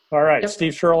All right, Yep.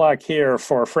 Steve Sherlock here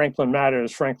for Franklin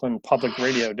Matters, Franklin Public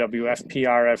Radio,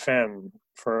 WFPR-FM,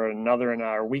 for another in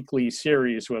our weekly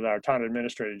series with our town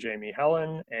administrator, Jamie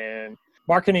Helen, and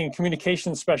marketing and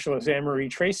communications specialist, Anne-Marie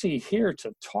Tracy, here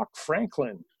to talk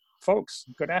Franklin. Folks,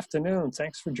 good afternoon.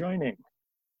 Thanks for joining.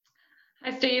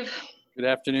 Hi, Steve. Good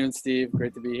afternoon, Steve.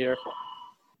 Great to be here.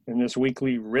 In this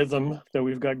weekly rhythm that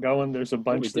we've got going, there's a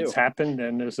bunch that's happened,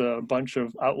 and there's a bunch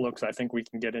of outlooks I think we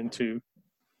can get into.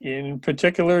 In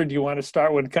particular, do you want to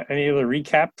start with any of the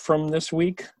recap from this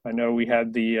week? I know we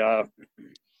had the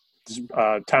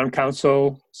town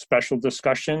council special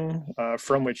discussion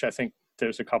from which I think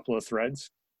there's a couple of threads.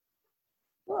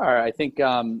 All right. I think,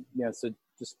 so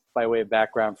just by way of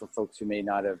background for folks who may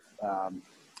not have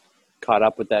caught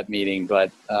up with that meeting,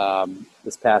 but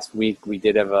this past week we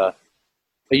did have a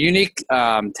unique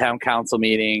town council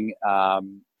meeting.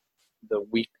 The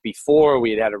week before,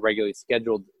 we had a regularly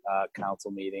scheduled council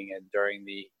meeting, and during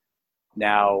the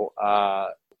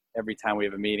every time we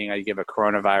have a meeting, I give a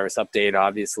coronavirus update,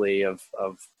 obviously, of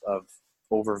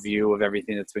overview of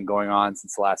everything that's been going on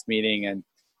since the last meeting. And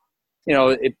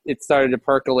it started to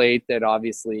percolate that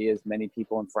obviously, as many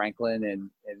people in Franklin and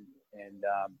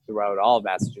throughout all of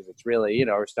Massachusetts, really,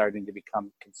 are starting to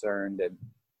become concerned and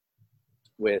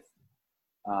with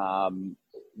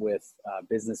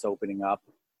business opening up.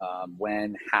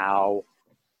 When, how,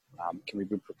 can we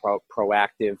be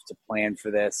proactive to plan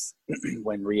for this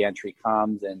when reentry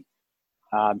comes? And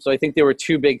so I think there were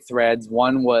two big threads.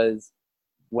 One was,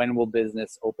 when will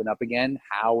business open up again?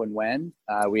 How and when?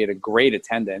 We had a great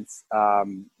attendance.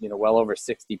 Well over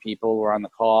 60 people were on the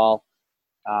call,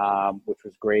 which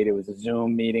was great. It was a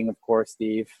Zoom meeting, of course,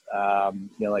 Steve,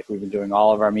 like we've been doing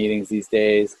all of our meetings these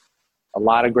days. A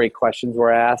lot of great questions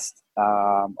were asked.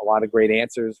 A lot of great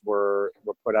answers were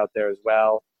put out there as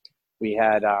well. We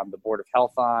had the Board of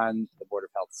Health on, the Board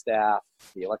of Health staff,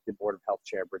 the elected Board of Health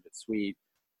Chair, Bridget Sweet,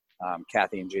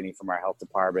 Kathy and Ginny from our health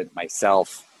department,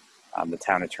 myself, the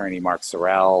town attorney, Mark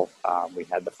Sorrell. We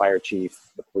had the fire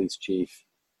chief, the police chief,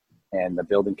 and the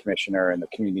building commissioner and the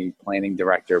community planning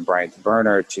director, Brian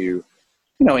Taberner, to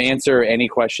answer any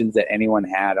questions that anyone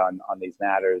had on these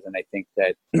matters. And I think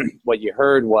that what you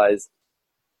heard was,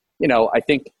 I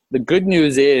think the good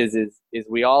news is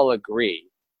we all agree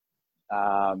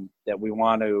that we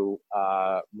want to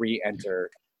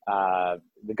re-enter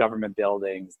the government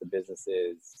buildings, the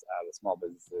businesses, the small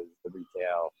businesses, the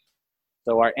retail.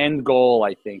 So our end goal,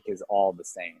 I think, is all the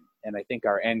same. And I think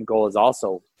our end goal is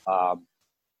also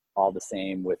all the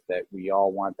same, with that we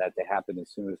all want that to happen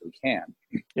as soon as we can.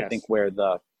 Yes. I think where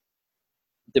the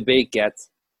debate gets,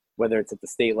 whether it's at the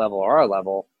state level or our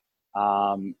level,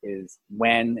 is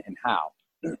when and how.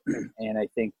 And I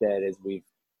think that as we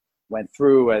went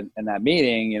through in that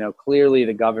meeting, clearly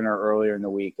the governor earlier in the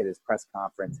week at his press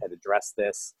conference had addressed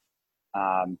this.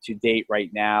 To date,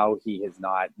 right now, he has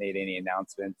not made any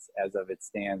announcements. As of it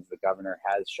stands, the governor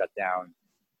has shut down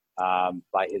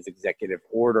by his executive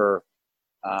order,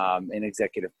 an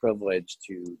executive privilege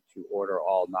to order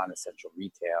all non-essential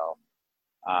retail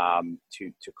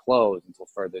to close until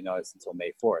further notice, until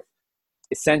May 4th.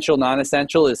 Essential,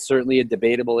 non-essential is certainly a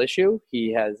debatable issue.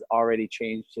 He has already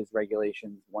changed his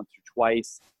regulations once or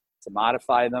twice to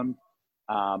modify them.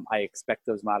 I expect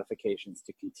those modifications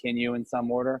to continue in some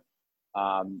order.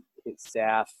 His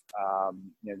staff,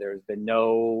 there's been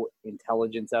no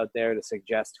intelligence out there to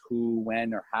suggest who,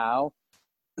 when, or how,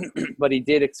 but he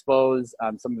did expose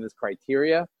some of his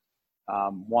criteria.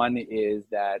 One is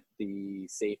that the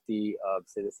safety of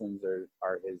citizens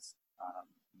are his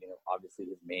obviously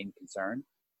his main concern.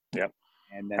 Yep.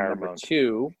 And then number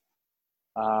two,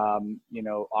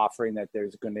 offering that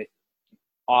there's going to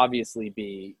obviously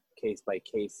be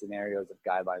case-by-case scenarios of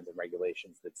guidelines and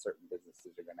regulations that certain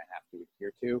businesses are going to have to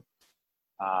adhere to.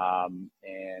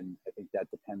 And I think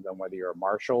that depends on whether you're a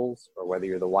Marshalls or whether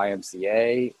you're the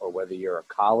YMCA or whether you're a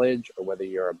college or whether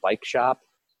you're a bike shop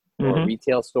or a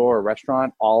retail store or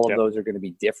restaurant. All of those are going to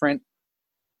be different.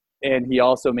 And he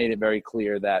also made it very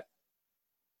clear that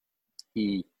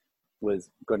he was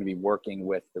going to be working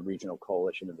with the regional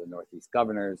coalition of the Northeast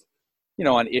governors,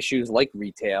 on issues like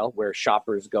retail, where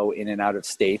shoppers go in and out of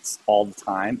states all the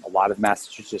time. A lot of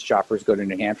Massachusetts shoppers go to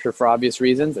New Hampshire for obvious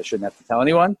reasons. I shouldn't have to tell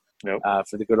anyone. Nope.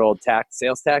 For the good old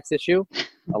sales tax issue.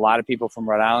 A lot of people from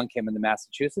Rhode Island came into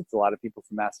Massachusetts. A lot of people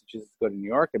from Massachusetts go to New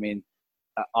York. I mean,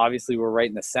 obviously we're right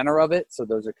in the center of it. So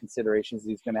those are considerations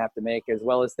he's going to have to make, as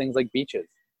well as things like beaches.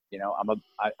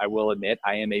 I will admit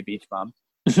I am a beach bum.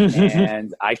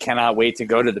 And I cannot wait to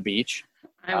go to the beach.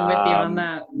 I'm with you on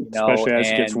that. Especially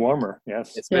as it gets warmer.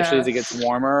 Yes. Especially as it gets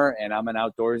warmer, and I'm an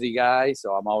outdoorsy guy,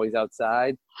 so I'm always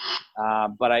outside.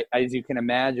 But as you can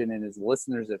imagine, and as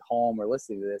listeners at home are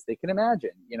listening to this, they can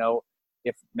imagine,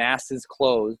 if Mass is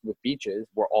closed with beaches,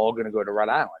 we're all going to go to Rhode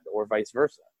Island or vice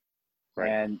versa. Right.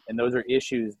 And those are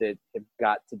issues that have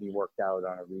got to be worked out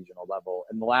on a regional level.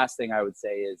 And the last thing I would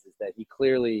say is that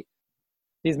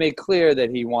he's made clear that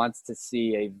he wants to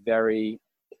see a very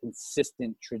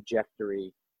consistent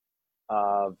trajectory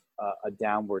of a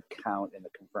downward count in the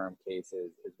confirmed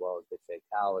cases as well as the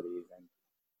fatalities. And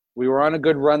we were on a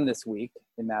good run this week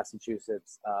in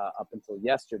Massachusetts up until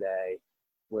yesterday,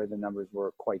 where the numbers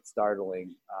were quite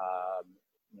startling,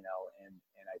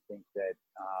 and I think that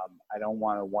I don't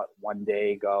want to one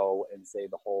day go and say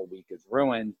the whole week is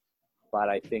ruined, but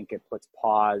I think it puts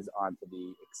pause onto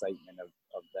the excitement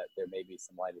of that there may be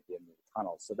some light at the end of the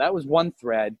tunnel. So that was one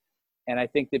thread. And I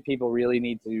think that people really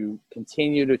need to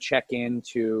continue to check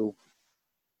into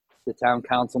the town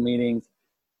council meetings,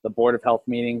 the Board of Health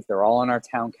meetings. They're all on our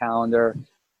town calendar.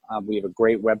 We have a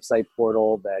great website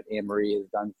portal that Anne Marie has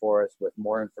done for us with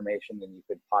more information than you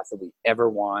could possibly ever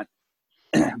want.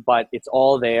 But it's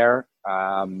all there.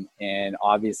 And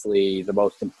obviously, the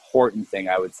most important thing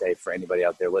I would say for anybody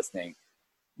out there listening,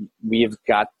 we have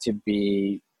got to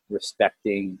be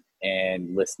respecting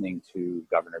and listening to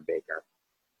Governor Baker.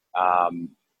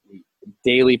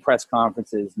 Daily press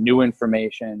conferences, new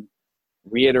information,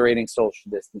 reiterating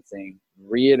social distancing,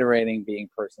 reiterating being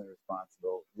personally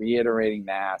responsible, reiterating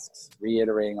masks,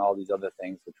 reiterating all these other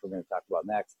things, which we're going to talk about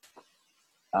next.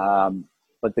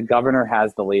 But the governor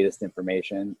has the latest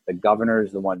information. The governor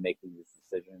is the one making these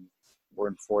decisions. We're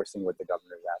enforcing what the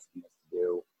governor is asking us to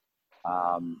do.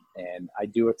 And I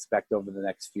do expect over the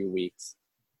next few weeks,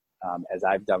 as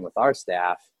I've done with our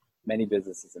staff, many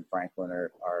businesses in Franklin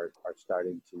are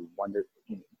starting to wonder,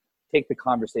 take the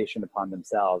conversation upon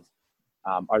themselves.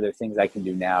 Are there things I can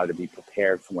do now to be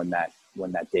prepared for when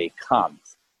that day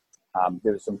comes?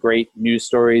 There's some great news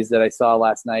stories that I saw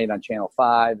last night on Channel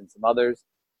 5 and some others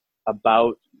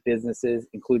about businesses,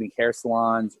 including hair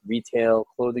salons, retail,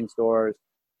 clothing stores.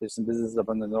 There's some businesses up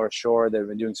on the North Shore that have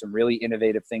been doing some really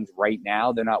innovative things right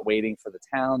now. They're not waiting for the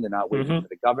town. They're not waiting for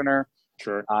the governor.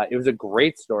 Sure. It was a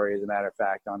great story, as a matter of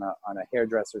fact, on a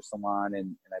hairdresser salon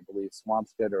in I believe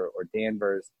Swampscott or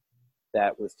Danvers,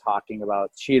 that was talking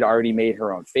about she had already made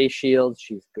her own face shields.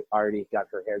 She's already got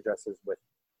her hairdressers with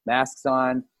masks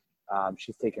on.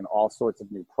 She's taken all sorts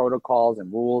of new protocols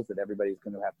and rules that everybody's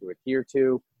going to have to adhere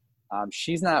to.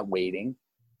 She's not waiting,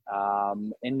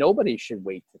 and nobody should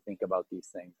wait to think about these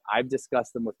things. I've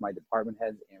discussed them with my department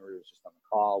heads. Amber was just on the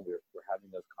call. We're having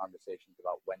those conversations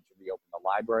about when to reopen the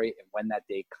library, and when that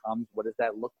day comes, what does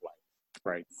that look like?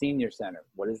 Right. Senior center,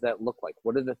 what does that look like?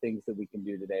 What are the things that we can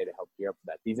do today to help gear up for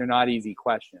that? These are not easy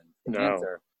questions to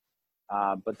answer,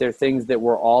 but they're things that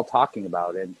we're all talking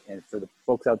about. And for the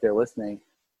folks out there listening,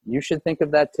 you should think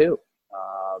of that too.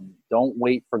 Don't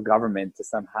wait for government to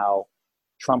somehow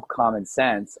trump common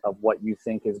sense of what you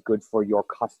think is good for your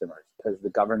customers, because the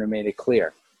governor made it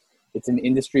clear. It's an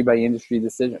industry by industry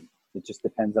decision. It just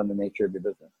depends on the nature of your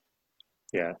business.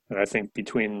 Yeah, and I think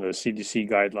between the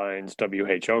CDC guidelines,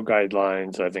 WHO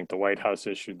guidelines, I think the White House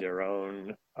issued their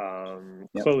own.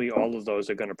 Clearly, all of those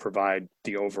are going to provide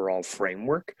the overall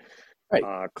framework.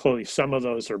 Right. Clearly, some of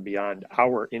those are beyond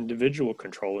our individual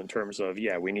control in terms of,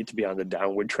 we need to be on the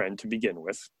downward trend to begin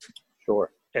with.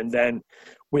 Sure. And then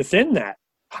within that,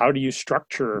 how do you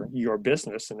structure your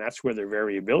business? And that's where the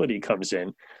variability comes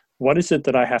in. What is it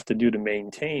that I have to do to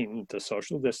maintain the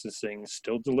social distancing,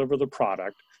 still deliver the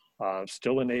product,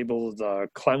 still enable the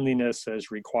cleanliness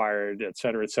as required, et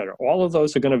cetera, et cetera? All of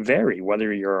those are going to vary,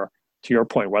 whether you're, to your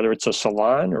point, whether it's a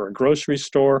salon or a grocery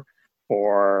store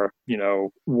or,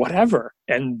 whatever.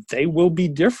 And they will be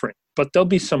different, but there'll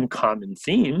be some common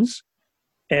themes.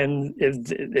 And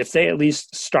if they at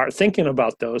least start thinking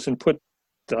about those and put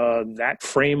that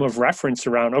frame of reference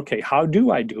around, okay, how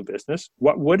do I do business?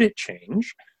 What would it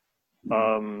change?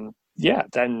 Then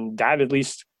that at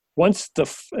least once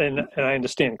and I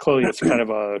understand clearly it's kind of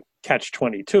a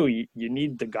catch-22. You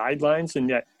need the guidelines, and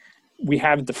yet we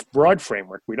have the broad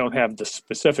framework. We don't have the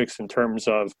specifics in terms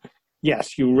of,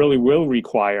 yes, you really will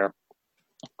require,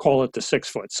 call it the 6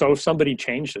 foot. So if somebody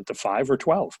changed it to 5 or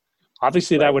 12,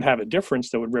 obviously that would have a difference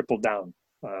that would ripple down.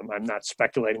 I'm not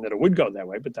speculating that it would go that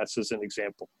way, but that's as an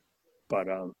example. But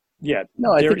I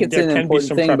think it's an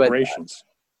important thing.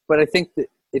 But I think that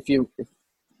if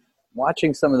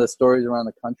watching some of the stories around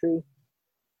the country,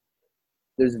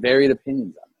 there's varied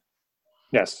opinions on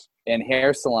it. Yes. And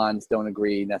hair salons don't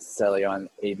agree necessarily on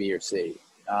A, B, or C.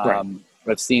 Right.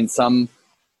 I've seen some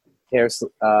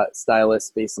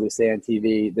stylists basically say on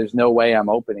TV, there's no way I'm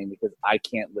opening because I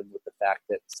can't live with the fact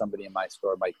that somebody in my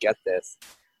store might get this.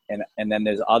 And then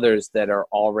there's others that are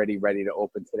already ready to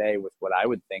open today with what I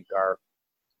would think are,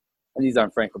 and these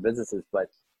aren't Franklin businesses, but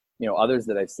others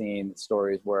that I've seen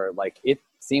stories where like it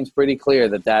seems pretty clear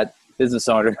that business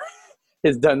owner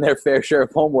has done their fair share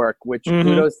of homework, which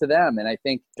kudos to them. And I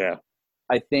think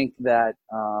that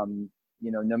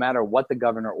no matter what the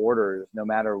governor orders, no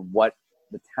matter what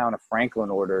the town of Franklin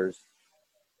orders,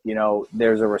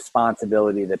 there's a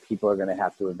responsibility that people are going to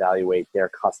have to evaluate their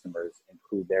customers and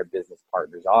who their business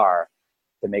partners are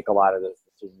to make a lot of those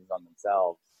decisions on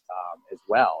themselves as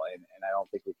well. And I don't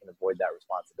think we can avoid that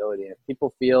responsibility. And if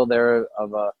people feel they're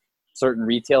of a certain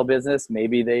retail business,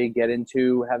 maybe they get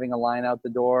into having a line out the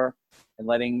door and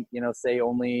letting, say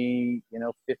only,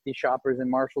 50 shoppers in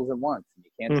Marshalls at once. And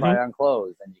you can't try on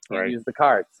clothes and you can't use the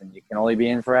carts and you can only be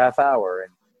in for a half hour.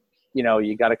 And,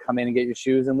 you got to come in and get your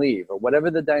shoes and leave, or whatever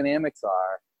the dynamics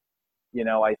are.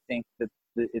 I think that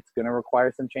it's going to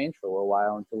require some change for a little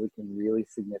while until we can really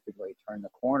significantly turn the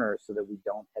corner so that we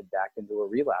don't head back into a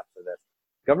relapse of this.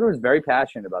 The governor was very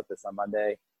passionate about this on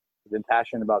Monday. He's been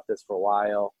passionate about this for a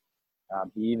while.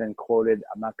 He even quoted,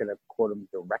 I'm not going to quote him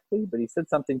directly, but he said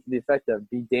something to the effect of,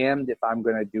 be damned if I'm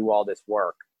going to do all this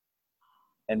work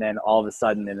and then all of a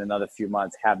sudden in another few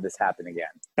months have this happen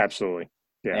again. Absolutely.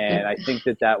 Yeah. And I think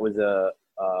that was a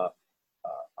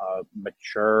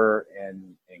mature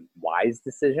and wise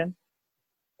decision,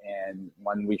 and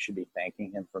one we should be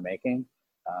thanking him for making,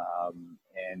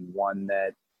 and one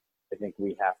that I think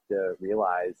we have to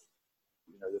realize,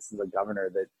 this is a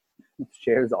governor that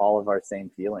shares all of our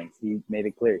same feelings. He made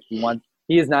it clear he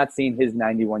has not seen his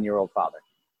 91-year-old father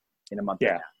in a month.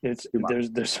 Yeah, it's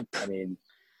the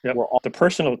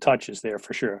personal touch is there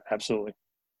for sure. Absolutely.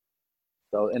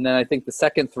 So, and then I think the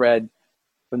second thread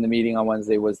from the meeting on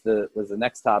Wednesday was the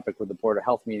next topic with the Board of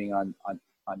Health meeting on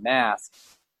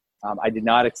masks. I did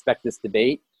not expect this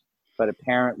debate, but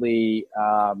apparently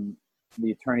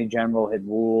the Attorney General had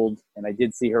ruled, and I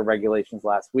did see her regulations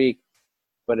last week.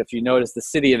 But if you notice, the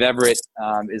city of Everett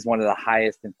is one of the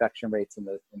highest infection rates in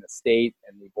the state,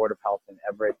 and the Board of Health in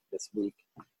Everett this week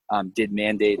did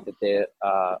mandate that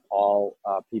all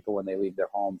people when they leave their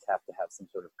homes have to have some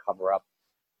sort of cover up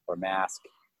or mask.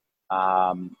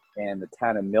 And the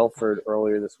town of Milford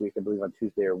earlier this week, I believe on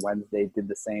Tuesday or Wednesday, did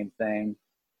the same thing.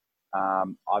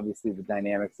 Obviously, the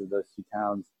dynamics of those two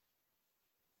towns,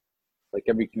 like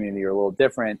every community, are a little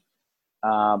different.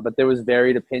 But there was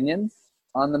varied opinions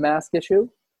on the mask issue.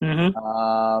 And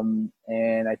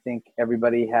I think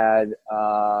everybody had,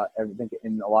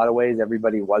 in a lot of ways,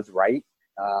 everybody was right.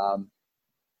 I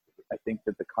think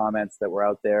that the comments that were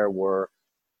out there were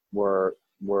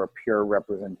a pure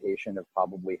representation of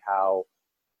probably how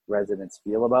residents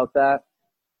feel about that.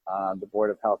 The Board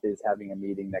of Health is having a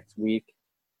meeting next week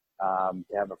to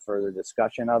have a further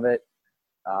discussion of it.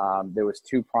 There was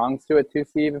two prongs to it too,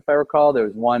 Steve, if I recall. There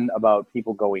was one about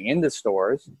people going into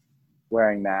stores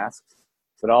wearing masks,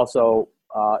 but also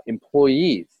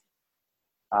employees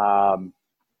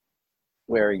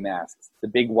wearing masks. The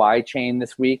Big Y chain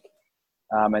this week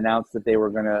announced that they were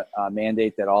going to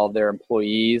mandate that all of their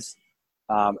employees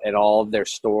at all of their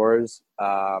stores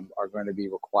are going to be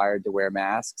required to wear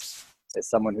masks. As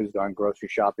someone who's gone grocery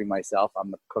shopping myself,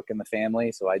 I'm the cook in the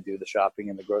family, so I do the shopping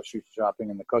and the grocery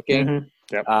shopping and the cooking.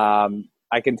 Yep.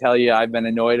 I can tell you I've been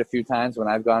annoyed a few times when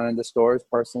I've gone into stores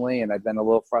personally, and I've been a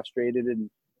little frustrated and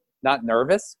not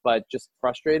nervous, but just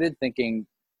frustrated, thinking,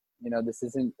 this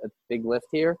isn't a big lift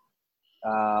here.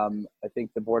 I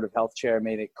think the Board of Health chair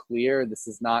made it clear this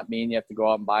does not mean you have to go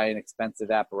out and buy an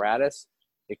expensive apparatus.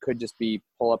 It could just be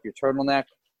pull up your turtleneck,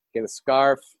 get a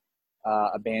scarf,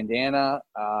 a bandana,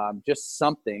 just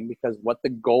something, because what the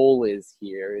goal is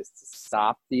here is to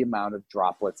stop the amount of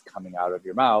droplets coming out of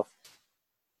your mouth.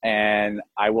 And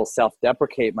I will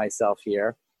self-deprecate myself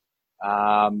here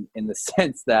in the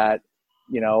sense that,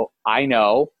 I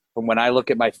know from when I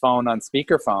look at my phone on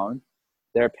speakerphone,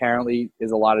 there apparently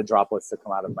is a lot of droplets that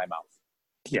come out of my mouth.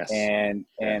 Yes. And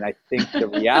I think the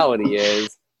reality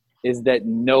is that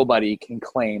nobody can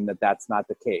claim that that's not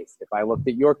the case. If I looked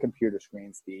at your computer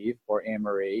screen, Steve, or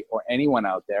Anne-Marie, or anyone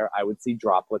out there, I would see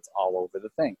droplets all over the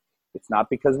thing. It's not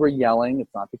because we're yelling.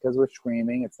 It's not because we're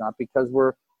screaming. It's not because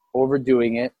we're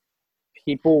overdoing it.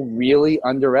 People really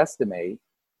underestimate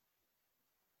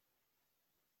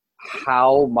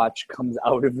how much comes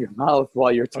out of your mouth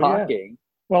while you're talking.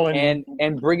 Well,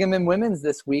 and Brigham and Women's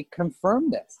this week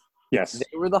confirmed this. Yes.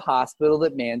 They were the hospital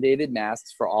that mandated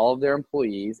masks for all of their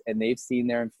employees, and they've seen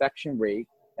their infection rate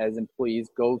as employees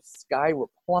go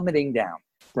plummeting down.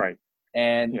 Right.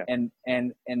 And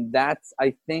that's,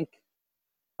 I think,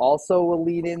 also will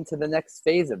lead into the next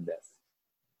phase of this.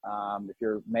 If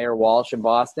you're Mayor Walsh in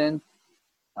Boston,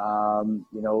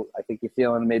 I think you're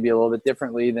feeling maybe a little bit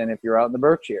differently than if you're out in the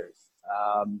Berkshires.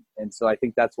 And so I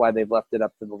think that's why they've left it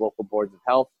up to the local boards of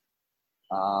health.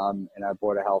 And our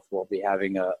Board of Health will be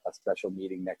having a special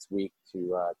meeting next week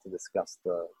to discuss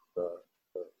the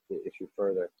issue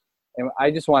further. And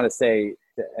I just want to say,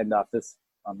 to end off this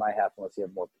on my half, unless you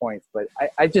have more points, but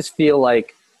I just feel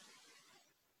like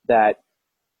that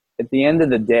at the end of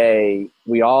the day,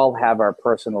 we all have our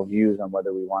personal views on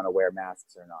whether we want to wear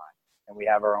masks or not. And we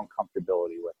have our own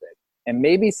comfortability with it. And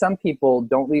maybe some people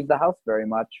don't leave the house very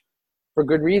much for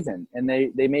good reason. And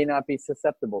they may not be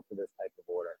susceptible to this type of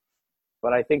order.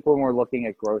 But I think when we're looking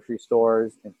at grocery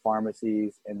stores and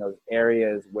pharmacies and those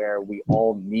areas where we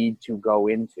all need to go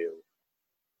into,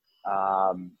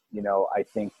 I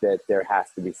think that there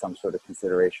has to be some sort of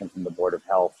consideration from the Board of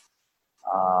Health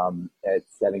at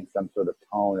setting some sort of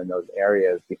tone in those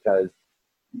areas, because,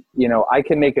 I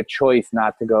can make a choice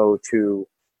not to go to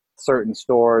certain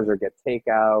stores or get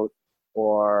takeout,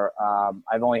 or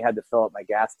I've only had to fill up my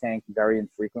gas tank very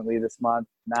infrequently this month.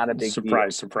 Not a big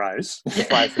deal. Surprise.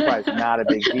 Not a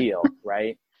big deal,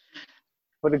 right?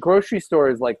 But a grocery store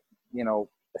is like,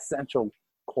 essential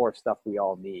core stuff we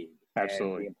all need.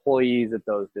 Absolutely. And the employees at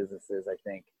those businesses, I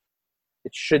think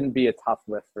it shouldn't be a tough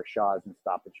lift for Shaw's and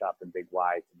Stop and Shop and Big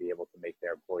Y to be able to make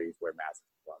their employees wear masks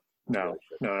and gloves.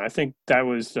 No, I think that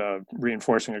was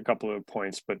reinforcing a couple of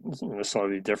points, but in a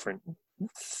slightly different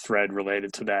thread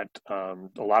related to that.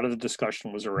 A lot of the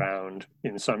discussion was around,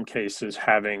 in some cases,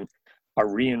 having a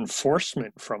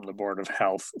reinforcement from the Board of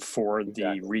Health for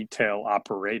the retail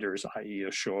operators, i.e.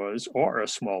 a Shaw's or a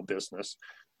small business,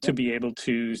 to be able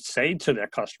to say to their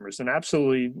customers, and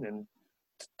absolutely, and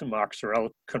Mark Sorrell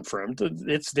confirmed,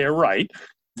 it's their right.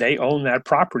 They own that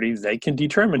property. They can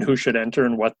determine who should enter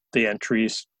and what the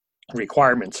entry's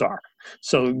requirements are.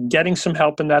 So getting some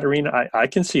help in that arena, I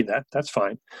can see that. That's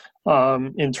fine.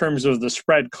 In terms of the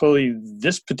spread, clearly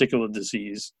this particular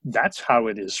disease, that's how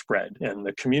it is spread. And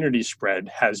the community spread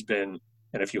has been,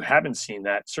 and if you haven't seen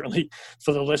that, certainly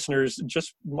for the listeners,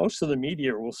 just most of the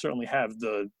media will certainly have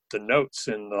the notes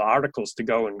and the articles to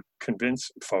go and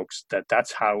convince folks that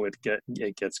that's how it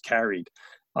gets carried.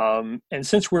 And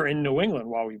since we're in New England,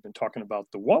 while we've been talking about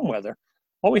the warm weather,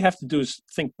 all we have to do is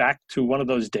think back to one of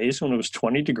those days when it was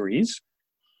 20 degrees.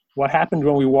 What happened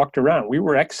when we walked around? We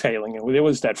were exhaling, and there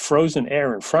was that frozen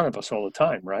air in front of us all the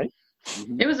time, right?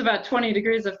 It was about 20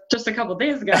 degrees just a couple of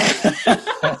days ago.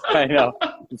 I know.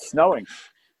 It's snowing.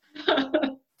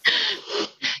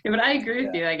 Yeah, but I agree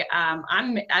with you. Like,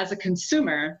 I'm, as a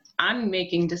consumer, I'm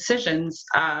making decisions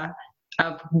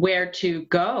of where to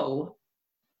go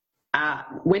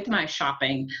with my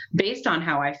shopping based on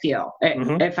how I feel.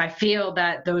 Mm-hmm. If I feel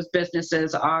that those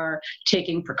businesses are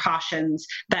taking precautions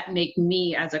that make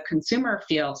me as a consumer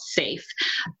feel safe,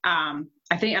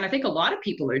 I think a lot of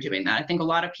people are doing that. I think a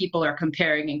lot of people are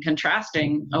comparing and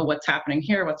contrasting, what's happening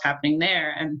here, what's happening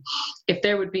there. And if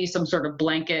there would be some sort of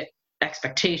blanket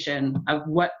expectation of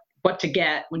what to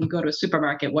get when you go to a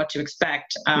supermarket, what to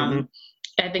expect, I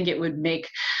think it would make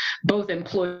both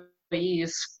employees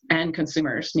and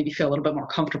consumers maybe feel a little bit more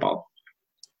comfortable.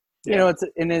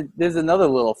 There's another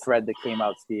little thread that came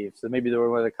out, Steve. So maybe there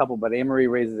were a couple, but Anne-Marie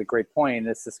raises a great point in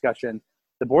this discussion.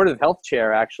 The Board of Health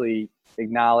chair actually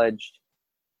acknowledged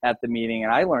at the meeting,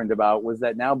 and I learned about, was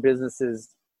that now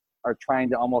businesses are trying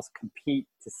to almost compete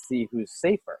to see who's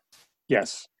safer.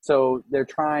 Yes. So they're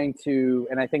trying to,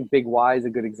 and I think Big Y is a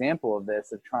good example of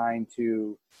this, of trying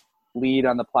to lead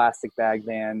on the plastic bag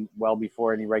ban well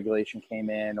before any regulation came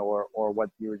in, or what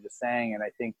you were just saying. And I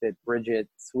think that Bridget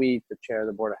Sweet, the chair of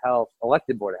the Board of Health,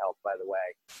 elected Board of Health, by the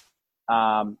way,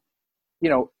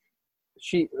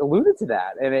 she alluded to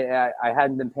that. And I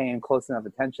hadn't been paying close enough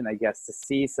attention, I guess, to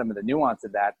see some of the nuance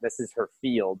of that. This is her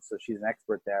field, so she's an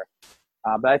expert there.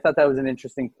 But I thought that was an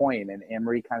interesting point, and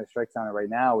Anne-Marie kind of strikes on it right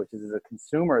now, which is, as a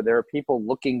consumer, there are people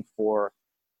looking for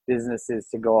businesses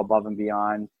to go above and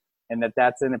beyond, and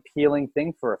that's an appealing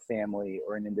thing for a family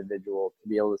or an individual to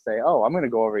be able to say, oh, I'm going to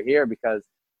go over here because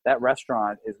that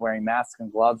restaurant is wearing masks and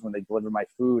gloves when they deliver my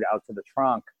food out to the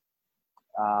trunk.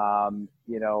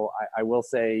 I will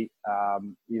say,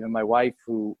 even my wife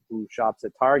who shops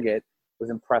at Target was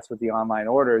impressed with the online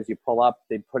orders. You pull up,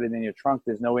 they put it in your trunk.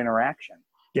 There's no interaction.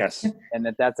 Yes. And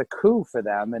that's a coup for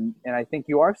them. And I think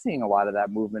you are seeing a lot of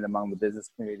that movement among the business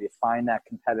community to find that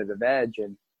competitive edge.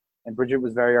 And Bridget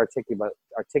was very articulate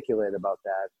about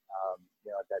that,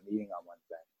 at that meeting on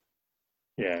Wednesday.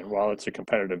 Yeah, and while it's a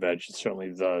competitive edge,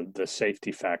 certainly the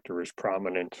safety factor is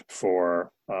prominent for,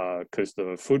 because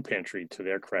the food pantry, to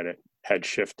their credit, had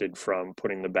shifted from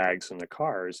putting the bags in the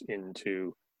cars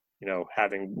into,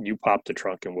 having you pop the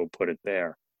trunk and we'll put it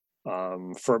there,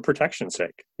 for protection's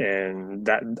sake. And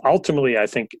that ultimately, I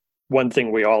think one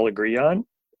thing we all agree on,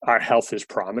 our health is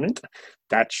prominent.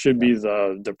 That should be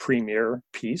the premier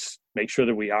piece. Make sure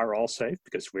that we are all safe,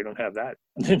 because if we don't have that,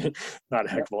 not a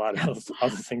heck of a lot of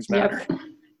other things matter.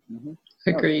 Yep.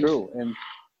 Agreed. True.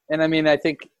 And I mean, I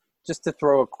think just to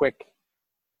throw a quick,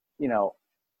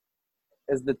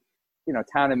 as the,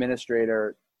 town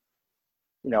administrator,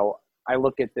 I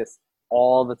look at this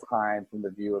all the time from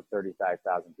the view of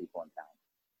 35,000 people in town.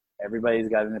 Everybody's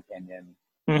got an opinion.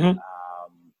 Mm-hmm.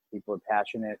 People are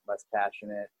passionate, less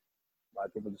passionate. A lot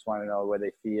of people just want to know where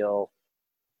they feel.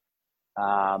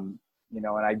 And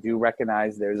I do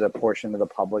recognize there's a portion of the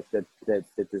public that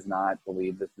does not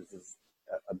believe that this is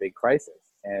a big crisis.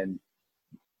 And,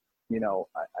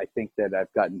 I think that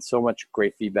I've gotten so much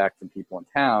great feedback from people in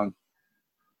town.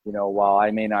 While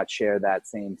I may not share that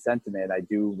same sentiment, I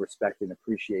do respect and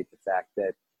appreciate the fact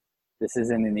that this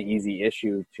isn't an easy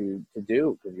issue to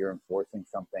do, because you're enforcing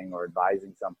something or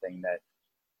advising something that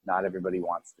not everybody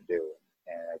wants to do.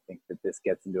 And I think that this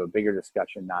gets into a bigger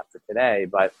discussion, not for today,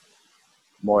 but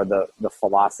more the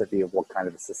philosophy of what kind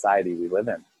of a society we live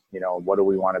in. What do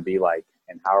we want to be like,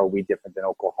 and how are we different than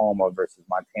Oklahoma versus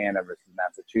Montana versus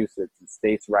Massachusetts, and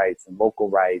states' rights and local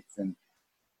rights. And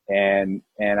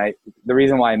the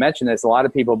reason why I mention this, a lot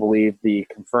of people believe the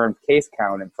confirmed case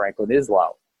count in Franklin is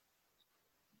low.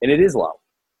 And it is low.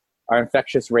 Our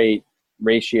infectious rate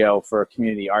ratio for a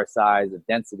community our size of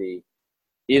density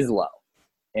is low.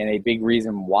 And a big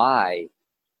reason why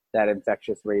that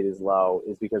infectious rate is low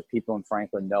is because people in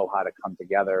Franklin know how to come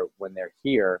together when they're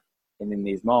here and in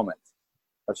these moments.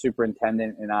 Our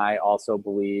superintendent and I also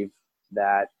believe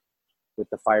that, with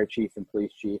the fire chief and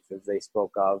police chief, as they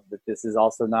spoke of, that this is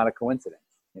also not a coincidence.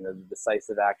 The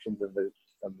decisive actions of the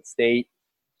state,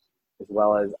 as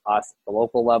well as us at the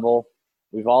local level,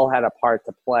 we've all had a part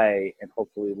to play in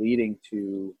hopefully leading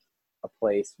to a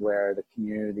place where the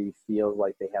community feels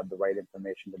like they have the right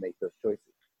information to make those choices.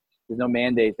 There's no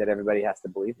mandate that everybody has to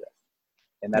believe this,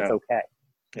 and that's okay.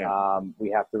 Yeah. We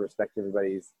have to respect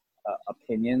everybody's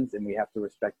opinions, and we have to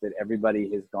respect that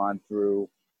everybody has gone through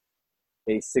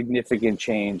a significant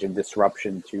change and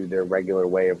disruption to their regular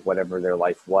way of whatever their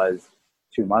life was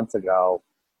 2 months ago.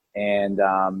 And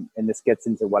this gets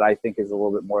into what I think is a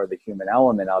little bit more of the human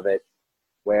element of it,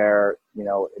 where,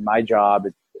 in my job,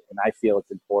 and I feel it's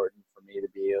important for me to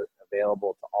be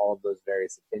available to all of those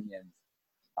various opinions.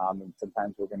 And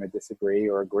sometimes we're going to disagree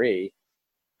or agree.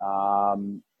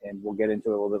 And we'll get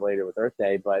into it a little bit later with Earth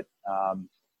Day, but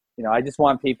I just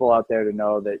want people out there to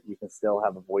know that you can still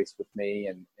have a voice with me,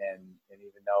 and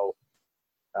even though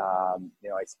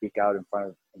I speak out in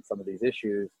some of these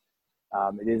issues,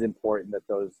 it is important that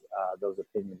those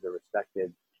opinions are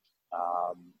respected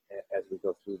as we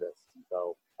go through this. And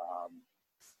so,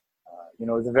 it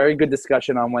was a very good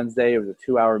discussion on Wednesday. It was a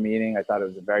 2-hour meeting. I thought it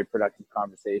was a very productive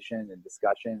conversation and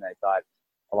discussion. I thought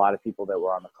a lot of people that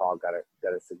were on the call got a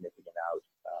significant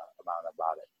amount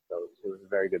about it. So it was a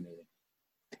very good meeting.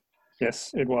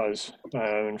 Yes, it was.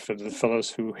 And for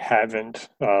those who haven't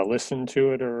listened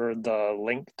to it, or the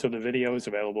link to the video is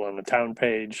available on the town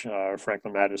page.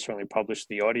 Franklin Matters certainly published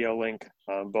the audio link.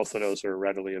 Both of those are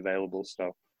readily available,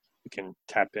 so you can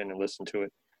tap in and listen to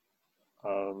it.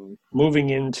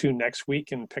 Moving into next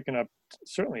week and picking up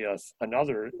certainly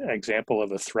another example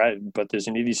of a thread, but there's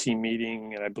an EDC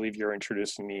meeting, and I believe you're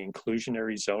introducing the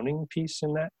inclusionary zoning piece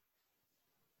in that.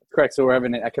 Correct. So we're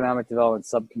having an economic development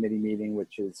subcommittee meeting,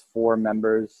 which is 4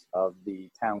 members of the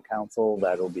town council.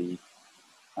 That'll be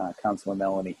Councilor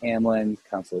Melanie Hamlin,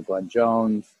 Councilor Glenn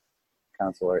Jones,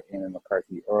 Councilor Anna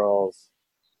McCarthy Earls,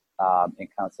 and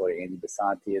Councilor Andy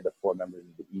Basantia, the 4 members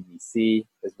of the EDC.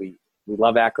 As we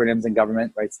love acronyms in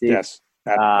government, right, Steve? Yes.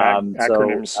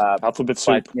 Acronyms, alphabet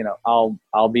soup. But,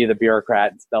 I'll be the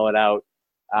bureaucrat and spell it out.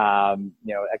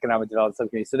 Economic development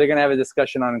subcommittee. So they're going to have a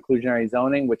discussion on inclusionary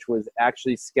zoning, which was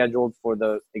actually scheduled for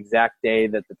the exact day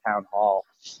that the town hall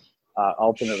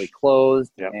ultimately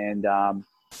closed. Yep.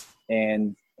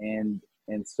 And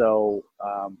so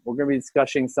we're going to be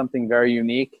discussing something very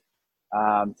unique.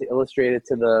 To illustrate it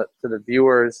to the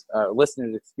viewers,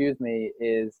 listeners,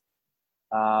 is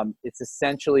it's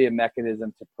essentially a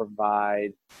mechanism to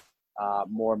provide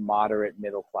more moderate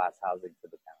middle class housing for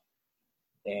the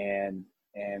town.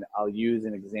 And I'll use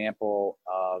an example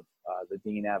of the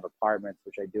Dean Ave apartments,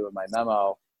 which I do in my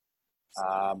memo.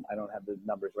 I don't have the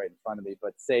numbers right in front of me,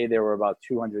 but say there were about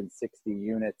 260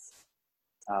 units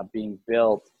being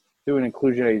built through an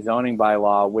inclusionary zoning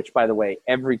bylaw, which, by the way,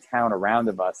 every town around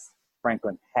of us,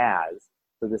 Franklin, has.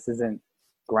 So this isn't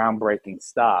groundbreaking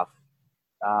stuff,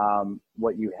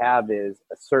 what you have is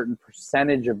a certain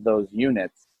percentage of those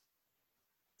units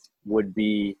would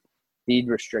be deed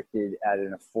restricted at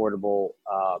an affordable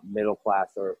middle class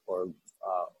or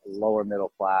lower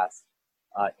middle class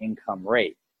income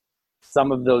rate.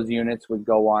 Some of those units would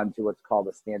go on to what's called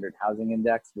a standard housing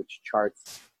index, which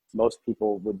charts, most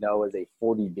people would know as a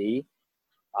 40B,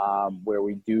 where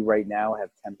we do right now have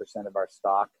 10% of our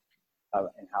stock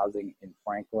in housing in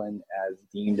Franklin as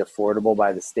deemed affordable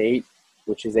by the state,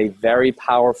 which is a very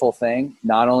powerful thing.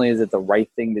 Not only is it the right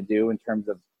thing to do in terms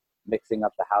of mixing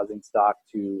up the housing stock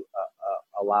to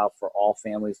allow for all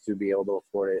families to be able to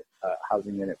afford a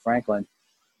housing unit in Franklin,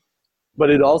 but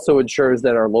it also ensures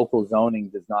that our local zoning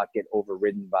does not get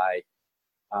overridden by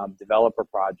developer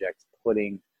projects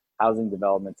putting housing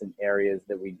developments in areas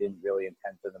that we didn't really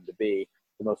intend for them to be.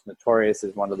 The most notorious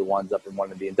is one of the ones up in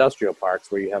one of the industrial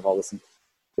parks where you have all this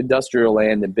industrial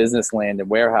land and business land and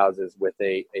warehouses with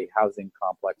a housing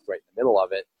complex right in the middle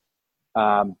of it.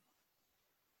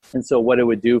 And so what it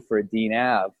would do for a Dean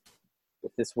Ave,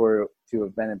 if this were to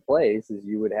have been in place, is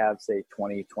you would have, say,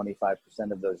 20, 25%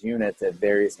 of those units at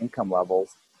various income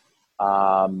levels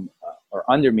or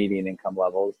under median income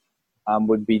levels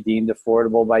would be deemed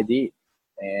affordable by deed.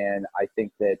 And I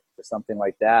think that for something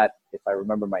like that, if I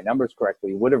remember my numbers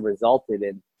correctly, would have resulted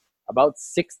in about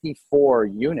 64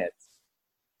 units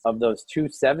of those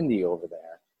 270 over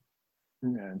there.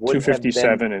 Yeah,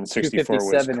 257 and 64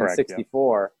 was correct. And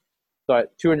 64. So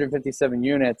at 257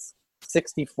 units,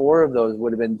 64 of those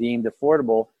would have been deemed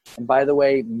affordable. And by the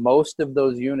way, most of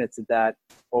those units at that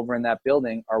over in that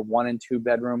building are 1 and 2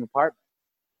 bedroom apartments.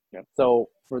 Yep. So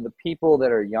for the people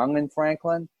that are young in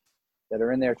Franklin, that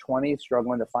are in their 20s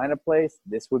struggling to find a place,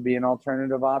 this would be an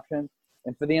alternative option.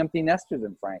 And for the empty nesters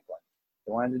in Franklin,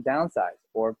 they wanted to downsize,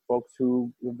 or folks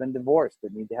who have been divorced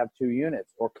that need to have 2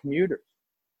 units, or commuters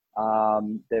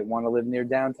that want to live near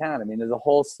downtown. I mean, there's a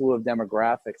whole slew of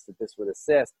demographics that this would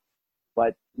assist.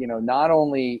 But, you know, not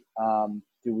only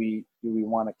do we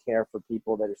want to care for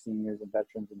people that are seniors and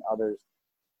veterans and others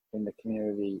in the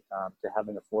community to have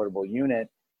an affordable unit,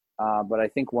 but I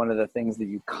think one of the things that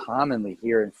you commonly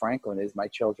hear in Franklin is my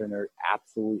children are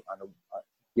absolutely,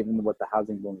 given what the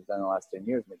housing boom has done in the last 10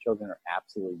 years, my children are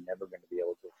absolutely never going to be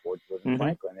able to afford to live in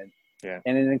Franklin.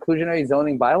 And an inclusionary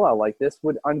zoning bylaw like this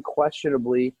would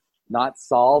unquestionably not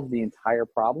solve the entire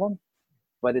problem,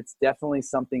 but it's definitely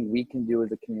something we can do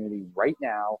as a community right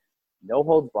now, no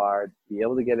holds barred, be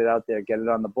able to get it out there, get it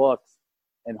on the books,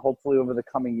 and hopefully over the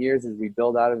coming years as we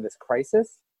build out of this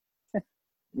crisis,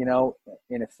 you know,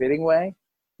 in a fitting way,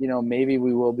 you know, maybe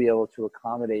we will be able to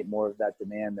accommodate more of that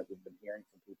demand that we've been hearing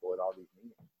from people at all these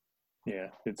meetings. Yeah,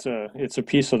 it's a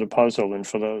piece of the puzzle. And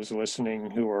for those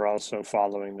listening who are also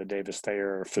following the Davis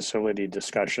Thayer facility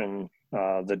discussion,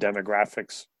 the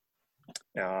demographics,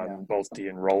 both the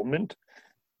enrollment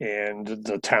and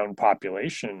the town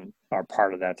population are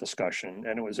part of that discussion.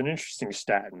 And it was an interesting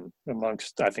stat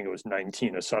amongst, I think it was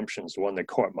 19 assumptions. The one that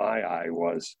caught my eye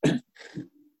was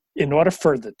in order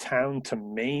for the town to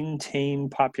maintain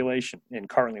population, and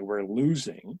currently we're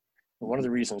losing, and one of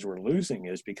the reasons we're losing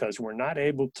is because we're not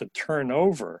able to turn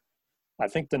over, I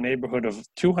think, the neighborhood of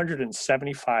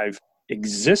 275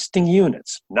 existing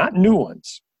units, not new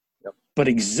ones, but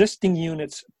existing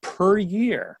units per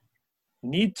year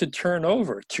need to turn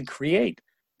over to create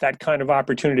that kind of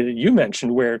opportunity that you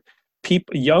mentioned, where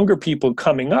younger people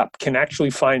coming up can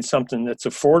actually find something that's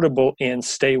affordable and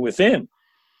stay within.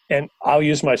 And I'll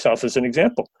use myself as an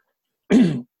example.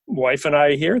 Wife and I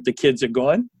are here, the kids are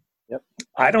gone. Yep.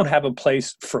 I don't have a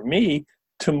place for me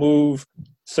to move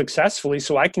successfully,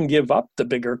 so I can give up the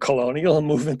bigger colonial and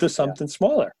move into something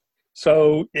smaller.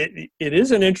 So it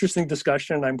is an interesting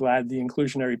discussion. I'm glad the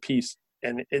inclusionary piece,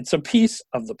 and it's a piece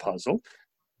of the puzzle,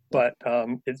 but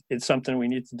it's something we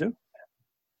need to do.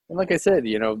 And like I said,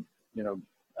 the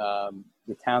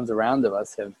towns around of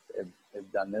us have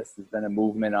done this. There's been a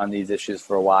movement on these issues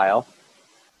for a while.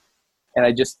 And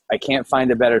I can't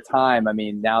find a better time. I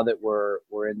mean, now that we're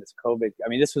in this COVID, I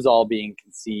mean, this was all being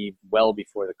conceived well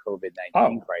before the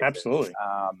COVID-19 crisis. Absolutely.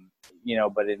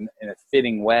 But in a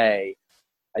fitting way,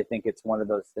 I think it's one of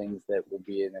those things that will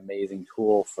be an amazing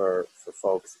tool for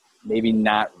folks. Maybe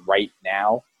not right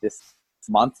now, this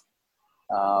month,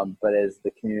 but as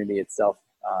the community itself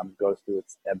goes through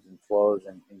its ebbs and flows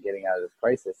and getting out of this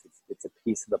crisis, it's a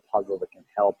piece of the puzzle that can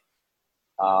help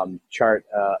chart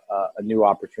new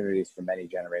opportunities for many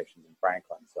generations in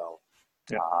Franklin. So,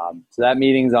 so that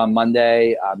meeting's on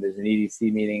Monday. There's an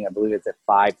EDC meeting. I believe it's at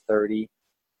 5:30.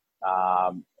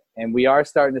 And we are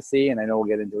starting to see, and I know we'll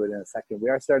get into it in a second, we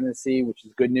are starting to see, which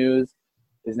is good news,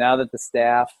 is now that the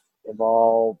staff have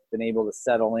all been able to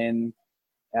settle in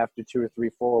after 2 or 3,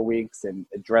 4 weeks and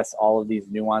address all of these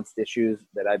nuanced issues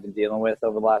that I've been dealing with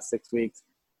over the last 6 weeks.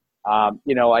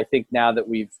 I think now that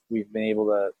we've been able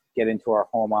to get into our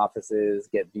home offices,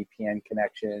 get VPN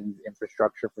connections,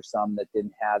 infrastructure for some that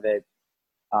didn't have it.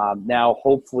 Now,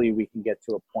 hopefully we can get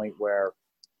to a point where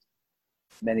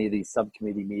many of these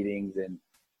subcommittee meetings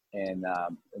and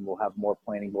we'll have more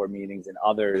planning board meetings and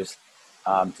others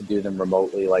to do them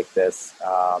remotely like this,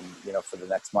 for the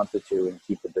next month or two and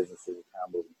keep the businesses in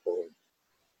town moving forward.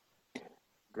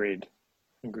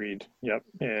 Agreed. Yep.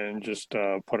 And just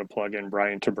put a plug in.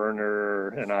 Brian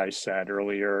Taberner and I sat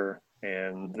earlier,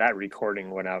 and that recording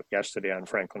went out yesterday on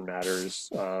Franklin Matters.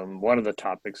 One of the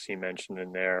topics he mentioned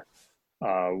in there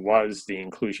was the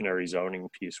inclusionary zoning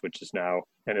piece, which is now,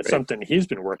 and it's something he's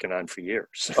been working on for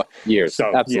years. Years,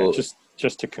 so absolutely. Yeah,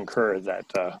 just to concur that,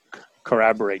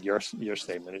 corroborate your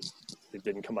statement. It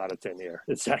didn't come out of thin air.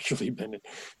 It's actually been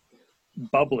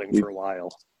bubbling for a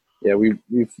while. Yeah,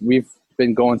 we've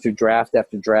been going through draft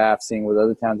after draft, seeing what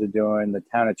other towns are doing. The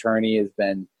town attorney has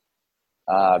been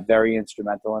very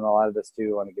instrumental in a lot of this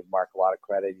too. I want to give Mark a lot of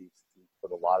credit. He's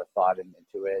put a lot of thought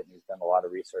into it, and he's done a lot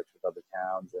of research with other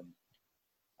towns. And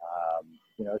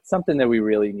it's something that we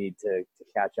really need to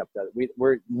catch up to.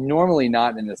 We're normally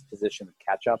not in this position of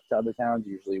catch up to other towns.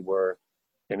 Usually we're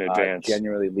in advance,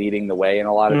 generally leading the way in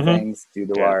a lot of things due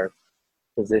to our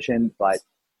position. But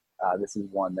this is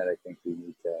one that I think we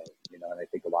need to, and I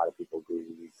think a lot of people agree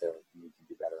we need to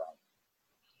do better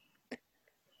on.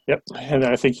 Yep. And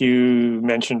I think you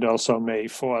mentioned also May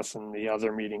 4th and the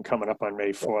other meeting coming up on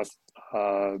May 4th,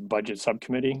 budget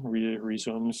subcommittee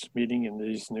resumes meeting in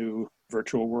these new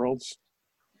virtual worlds.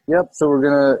 Yep. So we're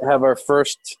going to have our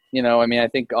first, I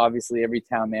think obviously every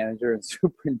town manager and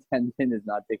superintendent is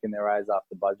not taking their eyes off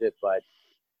the budget, but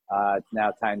it's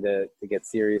now time to get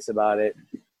serious about it.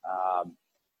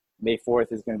 May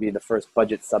 4th is going to be the first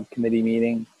budget subcommittee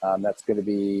meeting. That's going to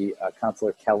be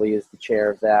Councilor Kelly is the chair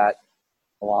of that,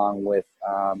 along with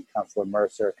Councilor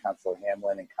Mercer, Councilor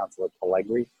Hamlin, and Councilor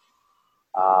Pellegri.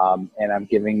 And I'm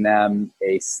giving them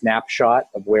a snapshot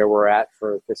of where we're at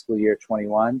for fiscal year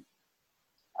 21.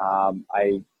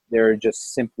 There are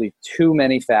just simply too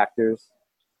many factors,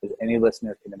 as any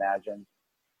listener can imagine,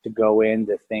 to go in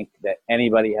to think that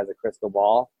anybody has a crystal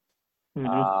ball.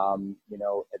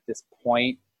 At this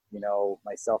point,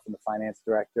 myself and the finance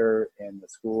director and the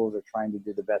schools are trying to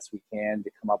do the best we can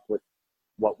to come up with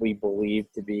what we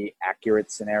believe to be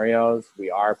accurate scenarios. We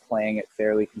are playing it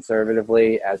fairly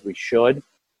conservatively, as we should.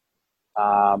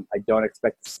 I don't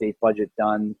expect the state budget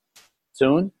done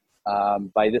soon.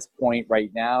 By this point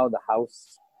right now, the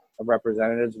House of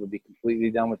Representatives would be completely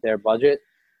done with their budget.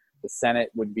 The Senate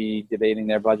would be debating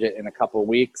their budget in a couple of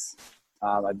weeks.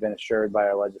 I've been assured by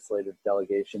our legislative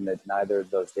delegation that neither of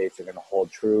those dates are going to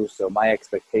hold true. So my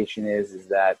expectation is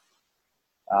that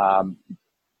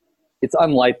it's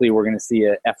unlikely we're going to see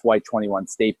a FY21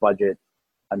 state budget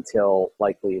until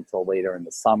later in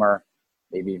the summer,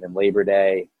 maybe even Labor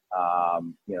Day.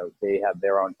 They have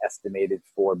their own estimated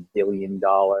 $4 billion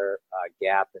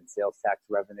gap in sales tax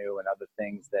revenue and other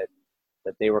things that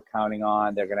they were counting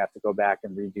on. They're going to have to go back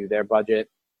and redo their budget.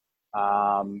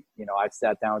 I've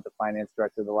sat down with the finance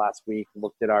director the last week,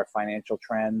 looked at our financial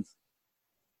trends.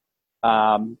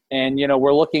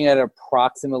 We're looking at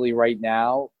approximately right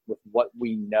now with what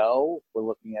we know, we're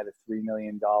looking at a $3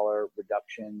 million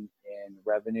reduction in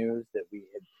revenues that we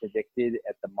had predicted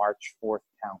at the March 4th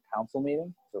town council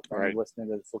meeting. So for any listener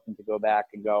that's looking to go back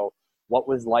and go, what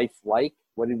was life like?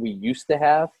 What did we used to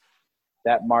have?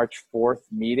 That March 4th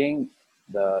meeting,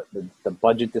 the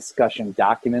budget discussion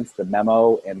documents, the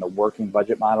memo, and the working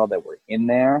budget model that were in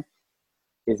there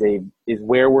is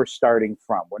where we're starting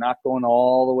from. We're not going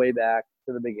all the way back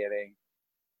to the beginning.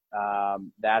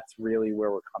 That's really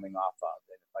where we're coming off of.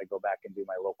 And if I go back and do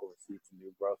my local receipts and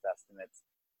new growth estimates,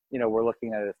 we're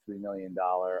looking at a $3 million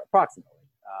approximately.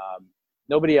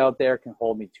 Nobody out there can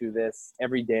hold me to this.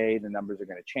 Every day the numbers are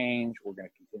going to change. We're going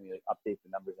to continually update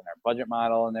the numbers in our budget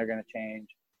model, and they're going to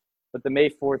change. But the May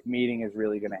 4th meeting is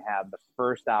really going to have the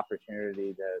first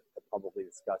opportunity to publicly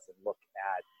discuss and look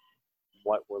at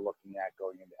what we're looking at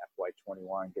going into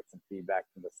FY21, get some feedback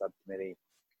from the subcommittee.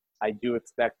 I do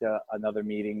expect another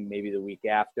meeting maybe the week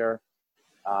after.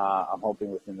 I'm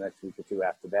hoping within the next week or two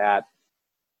after that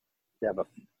to have a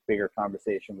bigger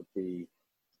conversation with the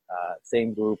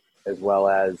same group, as well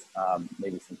as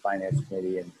maybe some finance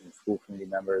committee and school committee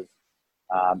members.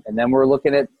 And then we're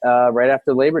looking at right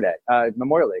after Labor Day,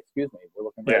 Memorial Day, excuse me. We're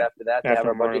looking right after that to have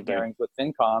our budget hearings with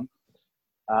FinCom.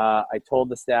 I told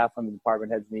the staff on the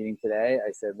department heads meeting today,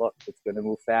 I said, look, it's going to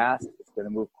move fast. It's going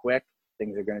to move quick.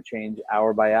 things are going to change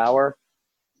hour by hour.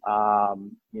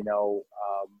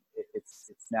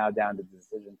 It's now down to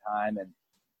decision time, and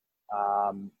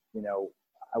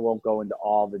I won't go into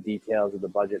all the details of the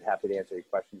budget. Happy to answer any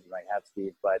questions you might have,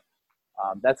 Steve, but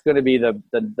that's going to be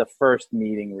the first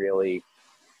meeting really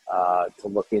to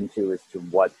look into as to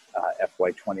what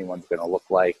FY21 is going to look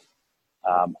like.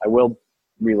 I will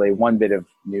relay one bit of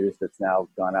news that's now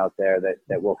gone out there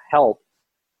that will help,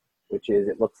 which is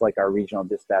it looks like our regional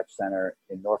dispatch center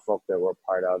in Norfolk that we're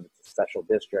part of, it's a special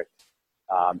district.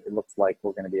 It looks like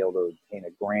we're going to be able to obtain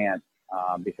a grant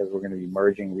because we're going to be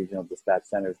merging regional dispatch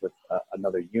centers with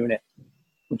another unit,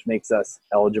 which makes us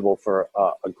eligible for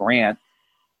a grant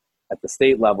at the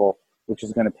state level, which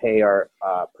is going to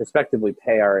prospectively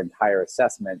pay our entire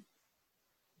assessment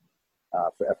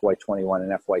for FY21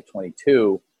 and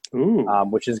FY22,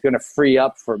 which is going to free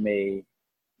up for me,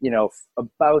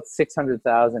 about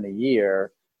 $600,000 a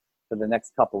year for the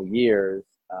next couple years.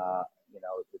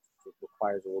 It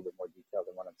requires a little bit more detail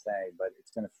than what I'm saying, but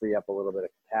it's going to free up a little bit of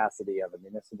capacity on the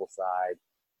municipal side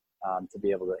to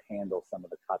be able to handle some of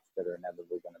the cuts that are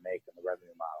inevitably going to make in the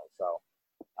revenue model. So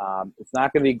it's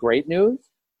not going to be great news.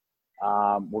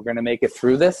 We're going to make it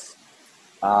through this.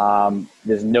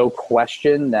 There's no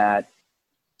question that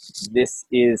this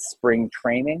is spring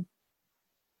training.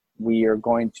 We are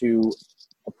going to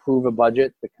approve a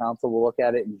budget. The council will look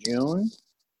at it in June.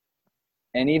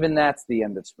 And even that's the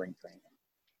end of spring training.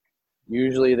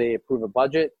 Usually they approve a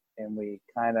budget and we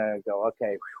kind of go,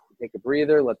 okay, take a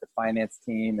breather, let the finance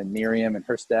team and Miriam and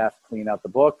her staff clean out the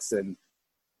books and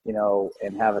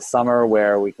have a summer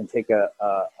where we can take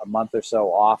a month or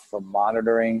so off from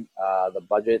monitoring the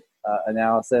budget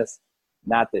analysis.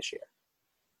 Not this year.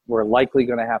 We're likely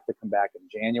going to have to come back in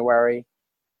January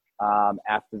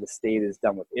after the state is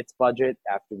done with its budget,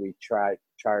 after we chart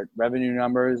revenue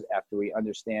numbers, after we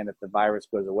understand if the virus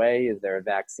goes away, is there a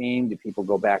vaccine? Do people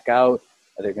go back out?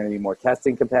 Are there going to be more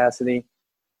testing capacity?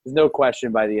 There's no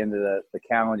question by the end of the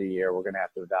calendar year, we're going to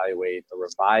have to evaluate a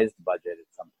revised budget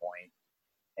at some point.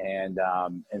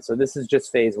 And so this is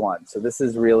just phase one. So this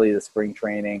is really the spring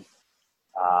training.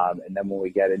 And then when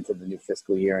we get into the new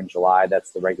fiscal year in July,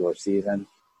 that's the regular season.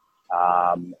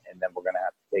 And then we're going to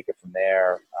have to take it from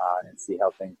there and see how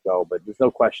things go. But there's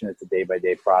no question it's a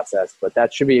day-by-day process. But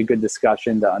that should be a good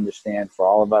discussion to understand for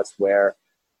all of us where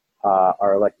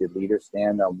our elected leaders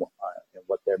stand on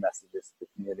what their message is to the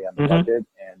community on the budget.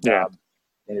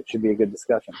 And it should be a good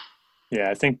discussion. Yeah,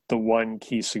 I think the one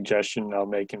key suggestion I'll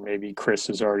make, and maybe Chris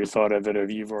has already thought of it, or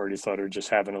you've already thought of it, just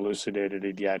haven't elucidated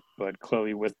it yet, but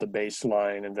clearly with the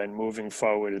baseline and then moving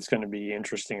forward, it's going to be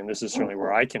interesting, and this is certainly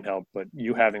where I can help, but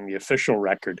you having the official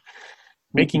record,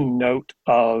 making note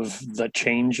of the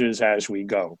changes as we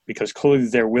go, because clearly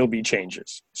there will be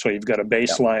changes. So you've got a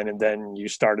baseline, and then you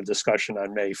start a discussion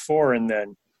on May 4, and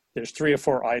then there's 3 or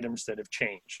 4 items that have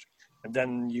changed. And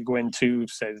then you go into,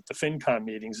 say, the FinCom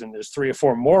meetings, and there's 3 or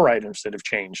 4 more items that have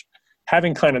changed.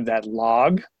 Having kind of that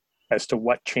log as to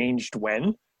what changed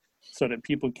when, so that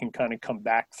people can kind of come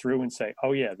back through and say,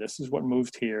 oh, yeah, this is what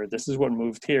moved here. This is what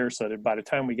moved here. So that by the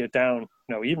time we get down,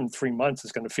 even 3 months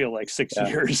is going to feel like 6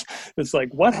 years. It's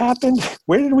like, what happened?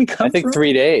 Where did we come from? I think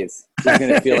 3 days is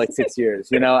going to feel like 6 years.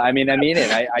 I mean it.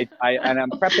 And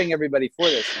I'm prepping everybody for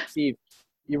this. Steve,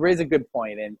 you raise a good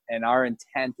point, and our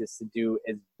intent is to do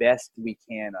as best we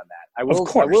can on that. I will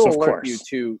alert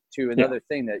you to another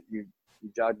thing that you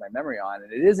jogged my memory on,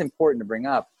 and it is important to bring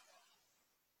up.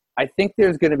 I think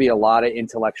there's going to be a lot of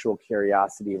intellectual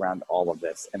curiosity around all of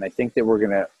this, and I think that we're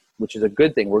going to, which is a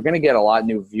good thing, we're going to get a lot of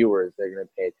new viewers that are going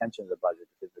to pay attention to the budget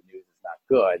because the news is not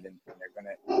good, and they're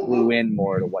going to clue in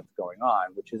more to what's going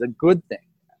on, which is a good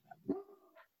thing.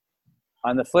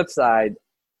 On the flip side,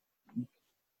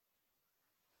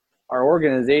 our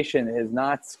organization has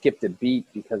not skipped a beat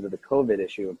because of the COVID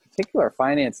issue. In particular, our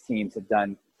finance teams have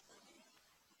done,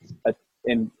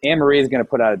 and Anne Marie is going to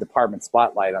put out a department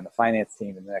spotlight on the finance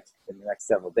team in the next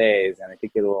several days, and I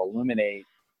think it will illuminate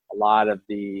a lot of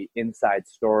the inside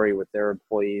story with their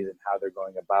employees and how they're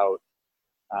going about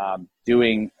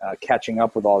catching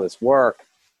up with all this work.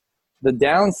 The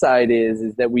downside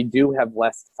is that we do have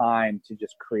less time to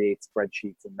just create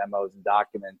spreadsheets and memos and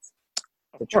documents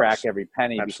to track every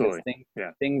penny. Absolutely.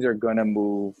 Because things are going to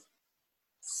move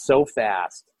so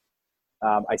fast.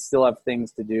 I still have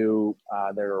things to do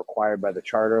that are required by the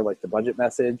charter, like the budget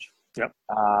message,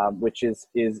 which is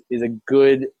a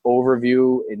good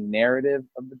overview and narrative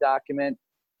of the document,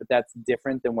 but that's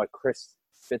different than what Chris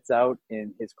spits out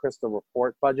in his crystal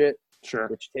report budget,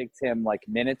 which takes him like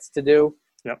minutes to do.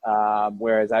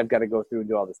 Whereas I've got to go through and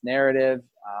do all this narrative.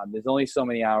 There's only so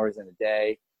many hours in a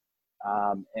day.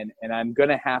 And I'm going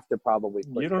to have to probably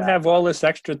push You don't back. have all this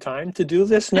extra time to do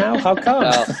this now? How come?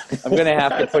 Well, I'm going to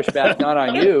have to push back, not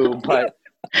on you, but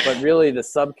really the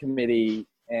subcommittee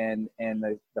and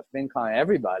the FinCon,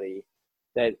 everybody,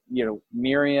 that, you know,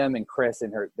 Miriam and Chris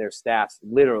and their staffs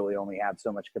literally only have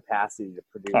so much capacity to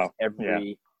produce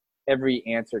every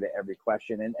answer to every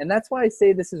question. And that's why I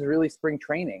say this is really spring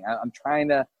training. I'm trying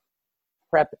to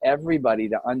prep everybody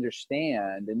to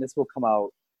understand, and this will come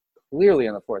out clearly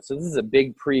on the 4th. So this is a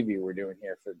big preview we're doing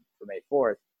here for May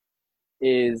 4th,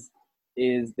 is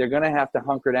they're going to have to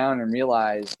hunker down and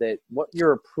realize that what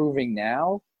you're approving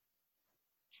now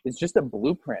is just a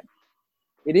blueprint.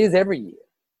 It is every year.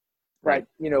 Right.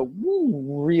 You know, we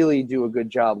really do a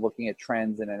good job looking at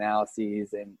trends and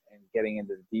analyses and getting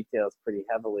into the details pretty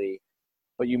heavily.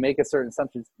 But you make a certain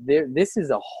assumptions. This is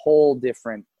a whole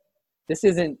different. This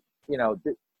isn't, you know,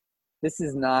 this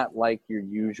is not like your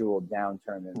usual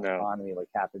downturn in the economy like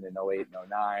happened in 08 and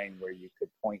 09, where you could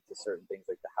point to certain things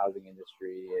like the housing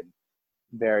industry and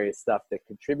various stuff that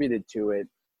contributed to it.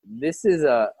 This is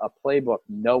a playbook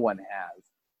no one has.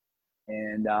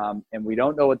 And we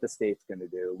don't know what the state's going to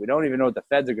do. We don't even know what the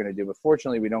feds are going to do. But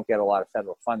fortunately, we don't get a lot of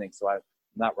federal funding, so I'm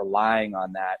not relying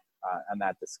on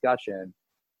that discussion,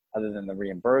 other than the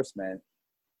reimbursement.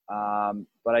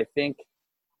 But I think,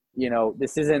 you know,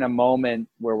 this isn't a moment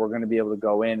where we're going to be able to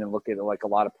go in and look at like a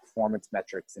lot of performance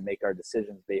metrics and make our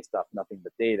decisions based off nothing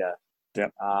but data.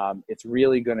 Yep. It's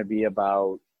really going to be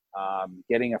about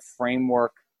getting a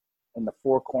framework in the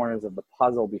four corners of the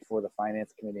puzzle before the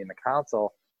finance committee and the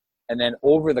council. And then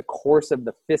over the course of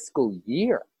the fiscal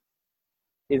year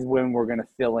is when we're going to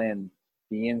fill in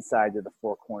the inside of the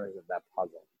four corners of that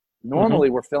puzzle. Normally,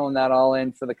 we're filling that all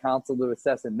in for the council to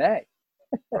assess in May.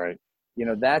 Right. You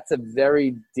know, that's a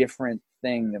very different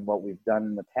thing than what we've done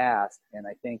in the past. And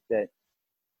I think that,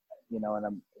 you know,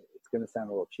 and it's going to sound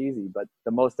a little cheesy, but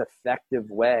the most effective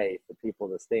way for people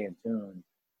to stay in tune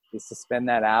is to spend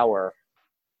that hour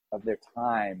of their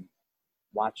time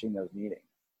watching those meetings.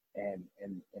 And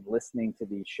listening to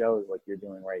these shows like you're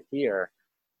doing right here,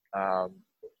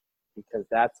 because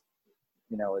that's,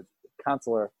 you know, it's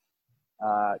Councilor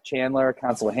Chandler,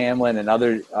 Councilor Hamlin, and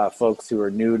other folks who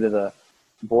are new to the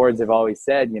boards have always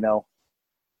said, you know,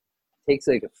 it takes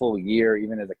like a full year,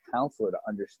 even as a councilor, to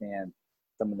understand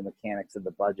some of the mechanics of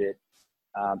the budget,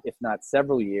 if not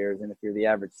several years. And if you're the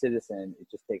average citizen, it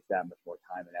just takes that much more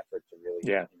time and effort to really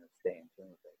you know, stay in tune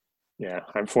with it. Yeah,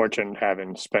 I'm fortunate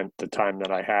having spent the time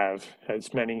that I have,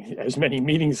 as many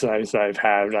meetings as I've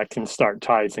had, I can start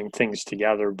tying things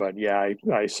together. But yeah,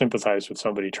 I sympathize with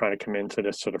somebody trying to come into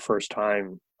this for the first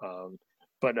time.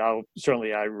 But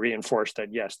I reinforce that,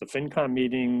 yes, the FinCom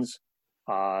meetings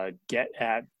get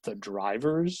at the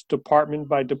drivers department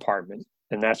by department.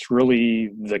 And that's really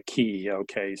the key.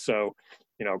 Okay, so,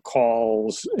 you know,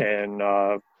 calls and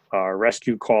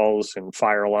rescue calls and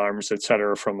fire alarms, et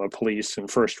cetera, from a police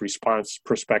and first response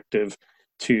perspective,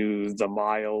 to the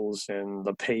miles and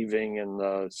the paving and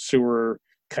the sewer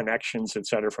connections, et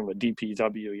cetera, from a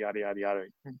DPW, yada, yada, yada.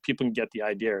 People can get the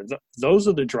idea. Those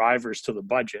are the drivers to the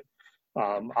budget.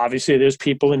 Obviously, there's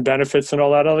people and benefits and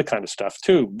all that other kind of stuff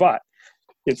too, but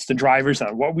it's the drivers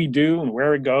on what we do and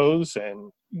where it goes,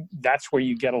 and that's where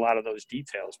you get a lot of those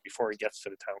details before it gets to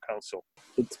the town council.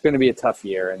 It's going to be a tough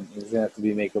year, and he's going to have to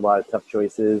make a lot of tough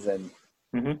choices. And,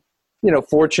 you know,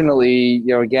 fortunately,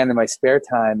 you know, again, in my spare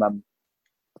time, I'm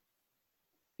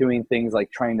doing things like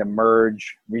trying to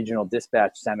merge regional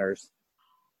dispatch centers,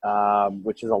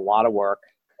 which is a lot of work,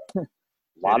 a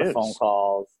lot of phone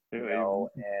calls, you know,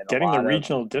 and getting the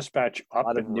regional dispatch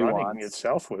up and running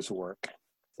itself was work.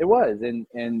 It was,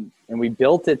 and we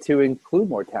built it to include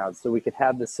more towns so we could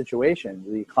have this situation.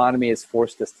 The economy has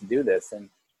forced us to do this, and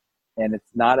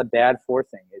it's not a bad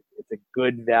forcing. It's a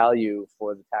good value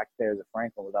for the taxpayers of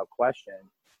Franklin without question.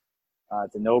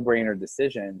 It's a no-brainer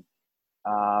decision,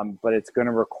 but it's going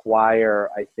to require,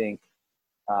 I think,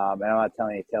 and I'm not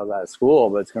telling any tales out of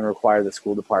school, but it's going to require the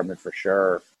school department for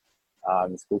sure,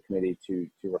 the school committee to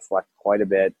reflect quite a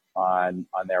bit on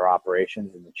their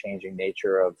operations and the changing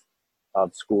nature of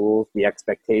schools, the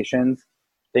expectations,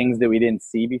 things that we didn't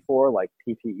see before, like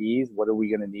PPEs. What are we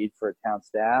going to need for a town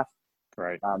staff?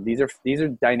 Right. These are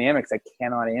dynamics I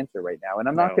cannot answer right now, and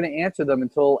I'm not going to answer them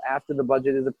until after the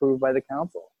budget is approved by the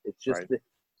council. It's just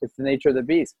it's the nature of the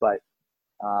beast. But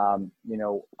you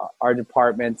know, our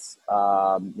departments,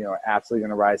 you know, are absolutely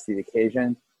going to rise to the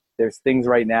occasion. There's things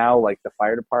right now like the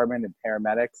fire department and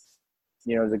paramedics,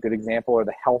 you know, is a good example, or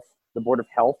the Board of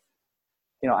Health.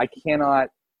 You know, I cannot,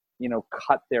 you know,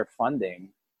 cut their funding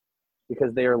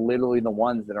because they are literally the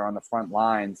ones that are on the front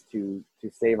lines to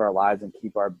save our lives and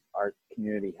keep our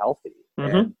community healthy.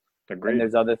 Agreed. And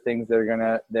there's other things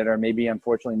that are maybe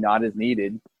unfortunately not as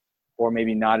needed, or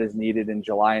maybe not as needed in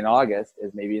July and August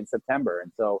as maybe in September.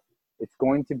 And so it's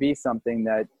going to be something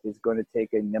that is going to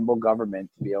take a nimble government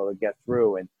to be able to get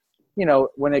through. And,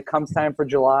 when it comes time for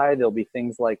July, there'll be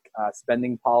things like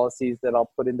spending policies that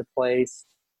I'll put into place,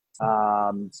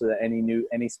 so that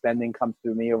any spending comes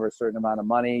through me over a certain amount of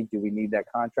money. Do we need that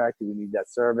contract? Do we need that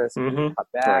service? Mm-hmm. Cut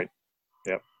back. Right.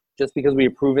 Yep. Just because we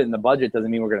approve it in the budget doesn't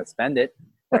mean we're going to spend it.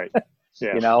 Right.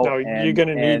 Yeah. You're going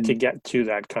to need to get to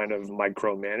that kind of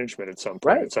micromanagement at some point.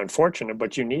 Right. It's unfortunate,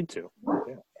 but you need to.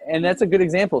 Yeah. And that's a good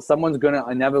example. Someone's going to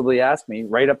inevitably ask me,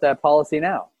 write up that policy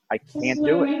now. I can't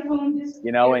do it.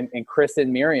 And Chris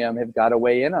and Miriam have got to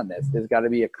weigh in on this. There's got to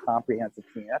be a comprehensive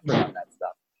team effort on that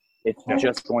stuff. It's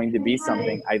just going to be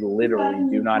something I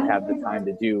literally do not have the time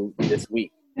to do this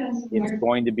week. It's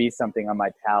going to be something on my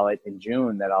palette in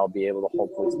June that I'll be able to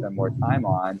hopefully spend more time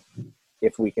on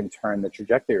if we can turn the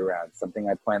trajectory around, something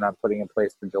I plan on putting in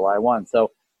place for July 1.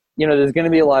 So, there's going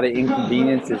to be a lot of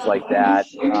inconveniences like that.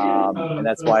 And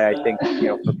that's why I think,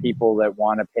 for people that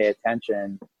want to pay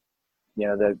attention,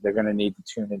 they're going to need to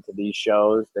tune into these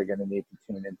shows. They're going to need to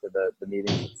tune into the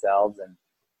meetings themselves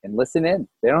and listen in.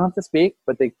 They don't have to speak,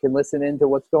 but they can listen into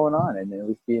what's going on and at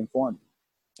least be informed.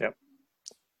 Yep.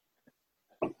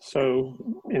 So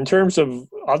in terms of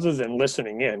other than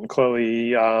listening in,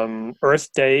 Chloe,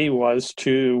 Earth Day was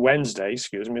Wednesday,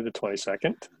 the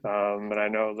 22nd. And I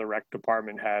know the rec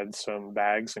department had some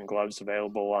bags and gloves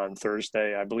available on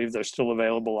Thursday. I believe they're still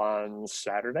available on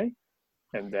Saturday.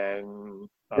 And then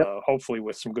hopefully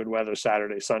with some good weather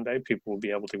Saturday, Sunday, people will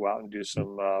be able to go out and do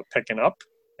some picking up.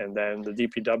 And then the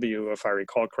DPW, if I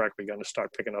recall correctly, going to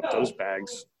start picking up those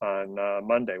bags on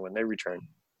Monday when they return.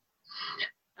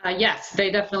 Yes,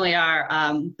 they definitely are.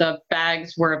 The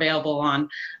bags were available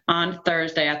on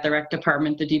Thursday at the rec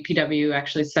department. The DPW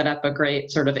actually set up a great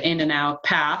sort of in and out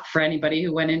path for anybody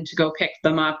who went in to go pick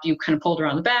them up. You kind of pulled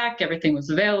around the back, everything was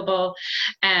available.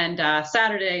 And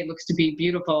Saturday looks to be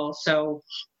beautiful. So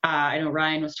I know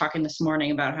Ryan was talking this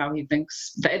morning about how he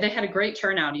thinks they had a great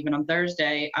turnout even on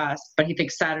Thursday, but he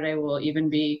thinks Saturday will even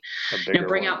be,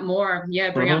 bring out more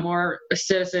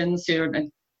citizens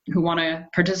who want to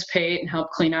participate and help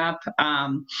clean up.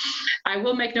 I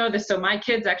will make note of this. So my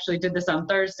kids actually did this on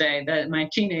Thursday, my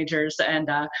teenagers,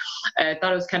 and I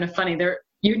thought it was kind of funny.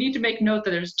 You need to make note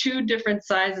that there's 2 different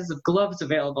sizes of gloves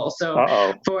available. So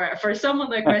for someone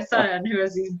like my son who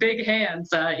has these big hands,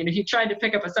 he tried to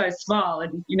pick up a size small,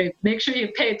 and make sure you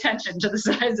pay attention to the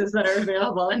sizes that are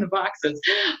available in the boxes.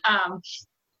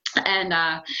 And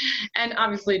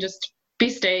obviously just be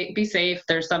safe.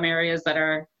 There's some areas that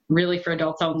are really for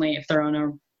adults only if they're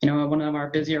on one of our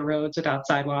busier roads without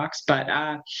sidewalks. But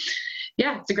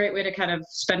it's a great way to kind of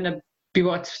spend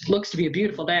what looks to be a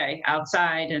beautiful day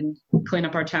outside and clean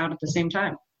up our town at the same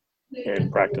time.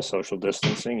 And practice social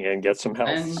distancing and get some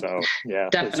health. So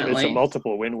definitely. It's a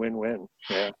multiple win-win-win.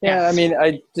 Yeah. Yeah. I mean,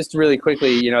 I just really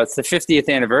quickly, it's the 50th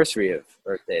anniversary of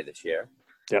Earth Day this year.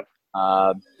 Yep.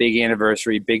 Big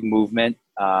anniversary, big movement.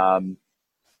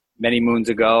 Many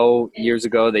years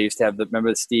ago, they used to have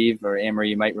remember Steve or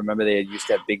Anne-Marie, you might remember they used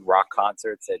to have big rock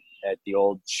concerts at the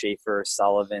old Schaefer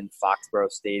Sullivan Foxborough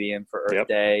Stadium for Earth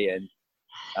Day. And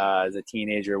as a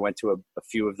teenager, went to a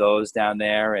few of those down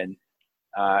there. And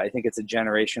I think it's a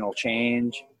generational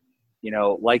change.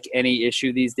 Like any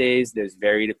issue these days, there's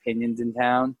varied opinions in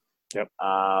town. Yep.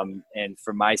 And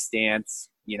from my stance,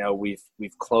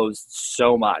 we've closed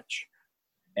so much,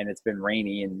 and it's been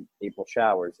rainy and April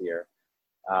showers here.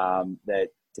 That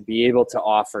to be able to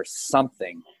offer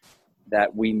something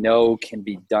that we know can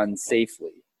be done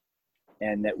safely,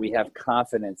 and that we have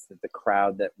confidence that the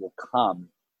crowd that will come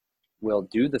will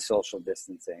do the social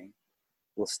distancing,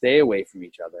 will stay away from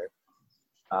each other,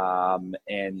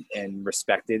 and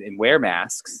respect it and wear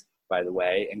masks, by the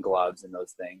way, and gloves and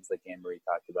those things like Anne-Marie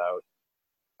talked about,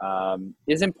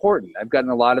 is important. I've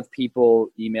gotten a lot of people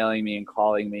emailing me and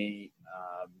calling me,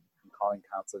 calling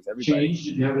counselors, everybody,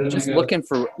 just looking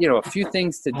for, a few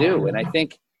things to do. And I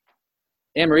think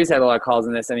Anne-Marie's had a lot of calls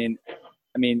on this. I mean,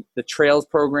 the trails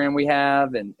program we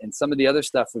have and some of the other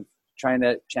stuff of trying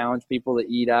to challenge people to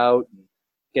eat out and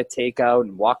get takeout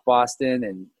and walk Boston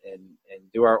and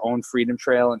do our own Freedom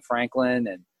Trail in Franklin.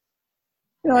 And,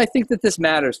 I think that this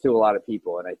matters to a lot of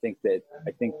people. And I think that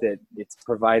it's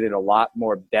provided a lot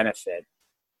more benefit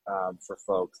for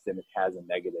folks than it has a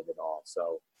negative at all.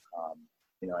 So,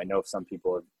 I know some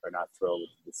people are not thrilled with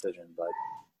the decision, but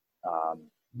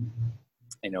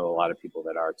I know a lot of people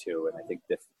that are too. And I think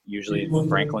that usually in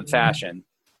Franklin fashion,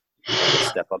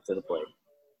 step up to the plate.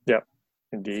 Yep,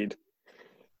 indeed.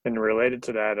 And related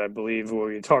to that, I believe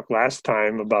we talked last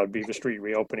time about Beaver Street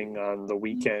reopening on the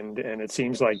weekend, and it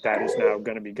seems like that is now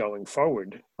going to be going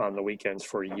forward on the weekends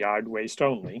for yard waste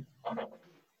only.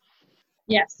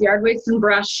 Yes, yard waste and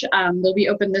brush. They'll be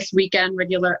open this weekend,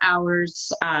 regular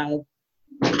hours,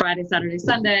 Friday, Saturday,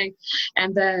 Sunday.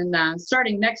 And then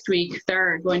starting next week,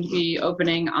 they're going to be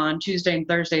opening on Tuesday and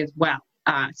Thursday as well.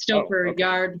 Still for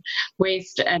yard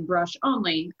waste and brush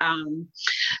only.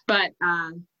 But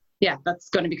yeah, that's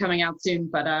going to be coming out soon.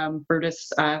 But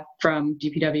Brutus from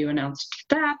DPW announced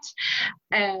that.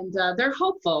 And they're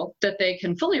hopeful that they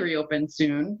can fully reopen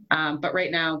soon. But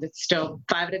right now, it's still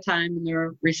 5 at a time in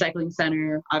their recycling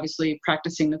center, obviously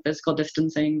practicing the physical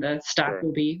distancing. The staff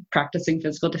will be practicing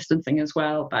physical distancing as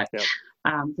well. But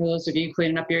for those of you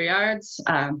cleaning up your yards,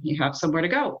 you have somewhere to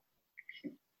go.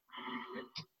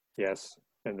 Yes.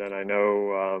 And then I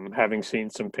know, having seen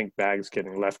some pink bags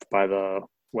getting left by the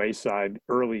wayside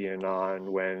early on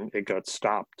when it got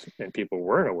stopped and people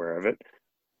weren't aware of it,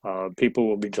 people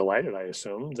will be delighted, I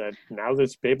assume, that now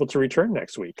that's able to return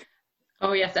next week.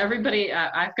 Oh yes, everybody,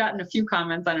 I've gotten a few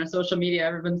comments on our social media.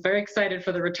 Everyone's very excited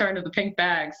for the return of the pink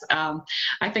bags.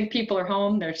 I think people are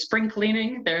home, they're spring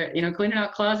cleaning, they're cleaning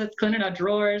out closets, cleaning out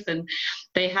drawers, and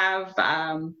they have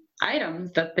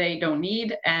items that they don't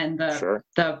need, and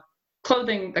the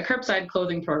clothing, the curbside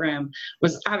clothing program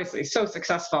was obviously so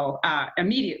successful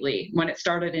immediately when it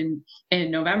started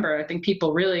in November. I think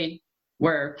people really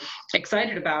were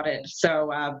excited about it.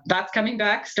 So that's coming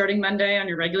back starting Monday on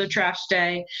your regular trash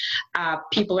day.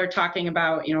 People are talking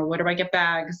about, where do I get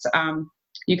bags?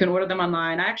 You can order them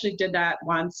online. I actually did that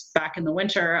once back in the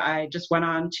winter. I just went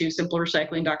on to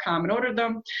simplerecycling.com and ordered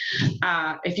them.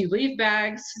 If you leave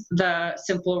bags, the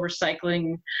Simple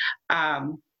Recycling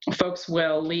folks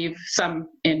will leave some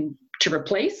in to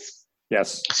replace.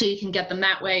 Yes. So you can get them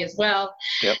that way as well.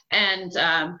 Yep. And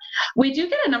we do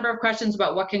get a number of questions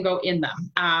about what can go in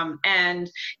them.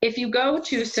 And if you go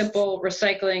to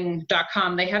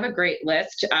simplerecycling.com, they have a great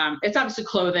list. It's obviously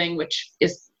clothing, which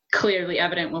is clearly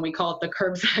evident when we call it the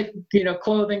curbside,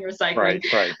 clothing recycling.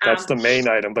 Right. That's the main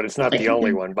item, but it's not the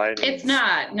only one by any means. It's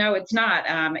not. No, it's not.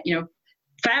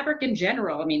 Fabric in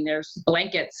general. I mean, there's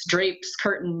blankets, drapes,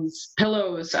 curtains,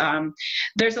 pillows.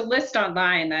 There's a list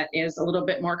online that is a little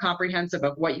bit more comprehensive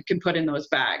of what you can put in those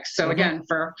bags. So again,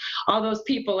 for all those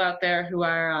people out there who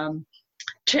are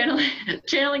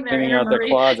channeling their inner Marie,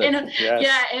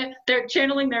 they're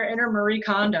channeling their inner Marie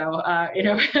Kondo.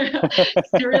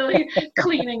 Really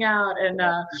cleaning out and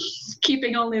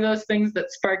keeping only those things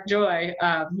that spark joy.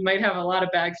 You might have a lot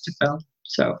of bags to fill.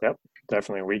 So. Yep.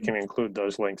 Definitely. We can include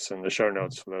those links in the show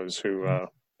notes for those who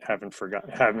haven't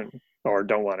or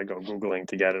don't want to go Googling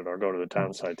to get it or go to the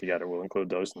town site to get it. We'll include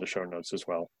those in the show notes as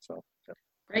well. So,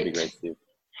 Great. Steve.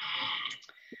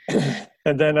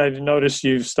 And then I noticed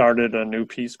you've started a new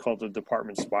piece called the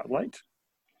Department Spotlight.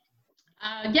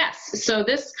 Yes. So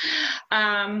this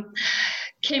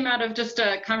came out of just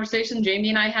a conversation Jamie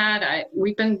and I had.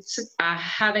 We've been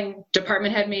having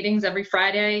department head meetings every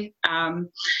Friday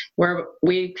where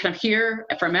we kind of hear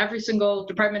from every single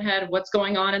department head what's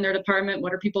going on in their department,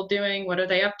 what are people doing, what are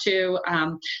they up to,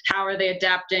 how are they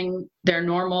adapting their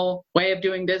normal way of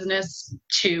doing business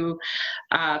to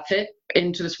fit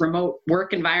into this remote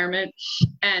work environment.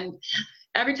 And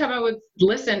every time I would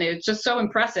listen, it's just so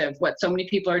impressive what so many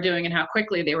people are doing and how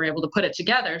quickly they were able to put it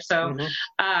together. So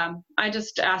I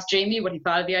just asked Jamie what he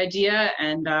thought of the idea,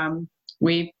 and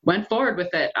we went forward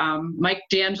with it. Mike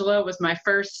D'Angelo was my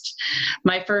first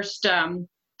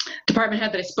department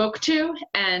head that I spoke to,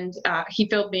 and he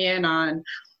filled me in on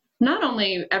not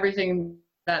only everything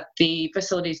that the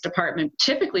facilities department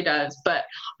typically does, but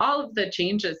all of the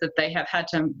changes that they have had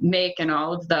to make and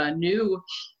all of the new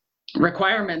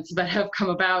requirements that have come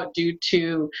about due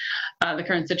to the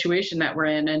current situation that we're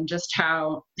in, and just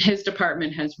how his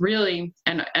department has really,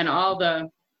 and all the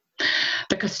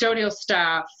custodial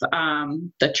staff,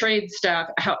 the trade staff,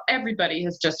 how everybody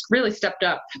has just really stepped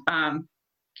up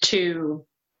to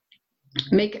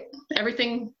make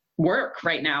everything work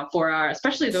right now for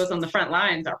especially those on the front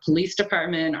lines, our police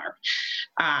department, our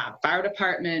fire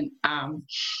department,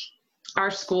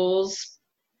 our schools.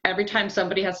 Every time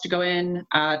somebody has to go in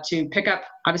to pick up,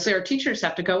 obviously our teachers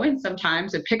have to go in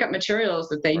sometimes and pick up materials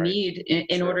that they need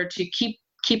in order to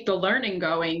keep the learning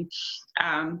going.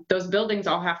 Those buildings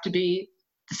all have to be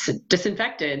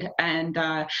disinfected and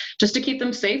just to keep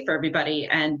them safe for everybody.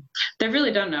 And they've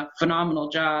really done a phenomenal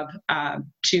job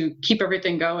to keep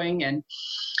everything going. And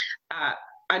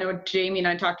I know Jamie and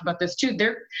I talked about this too.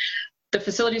 The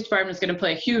facilities department is going to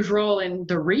play a huge role in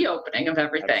the reopening of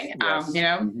everything.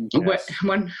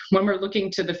 When we're looking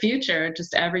to the future,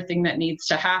 just everything that needs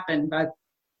to happen. But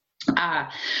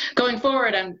Going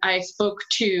forward, I spoke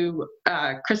to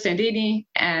Chris Sandini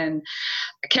and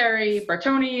Carrie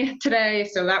Bartoni today,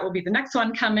 so that will be the next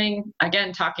one coming.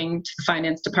 Again, talking to the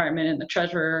finance department and the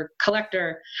treasurer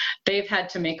collector. They've had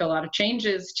to make a lot of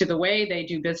changes to the way they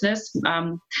do business.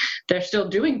 They're still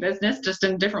doing business, just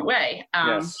in a different way.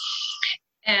 Yes.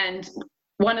 And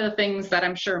one of the things that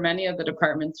I'm sure many of the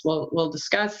departments will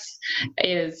discuss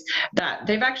is that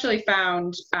they've actually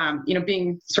found,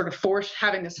 being sort of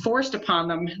having this forced upon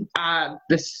them,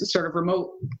 this sort of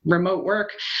remote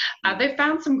work, they've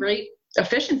found some great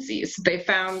efficiencies. They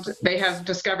have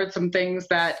discovered some things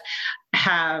that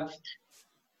have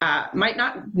might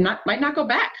not go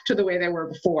back to the way they were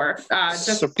before.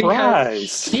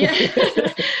 Surprise!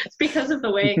 Because of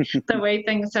the way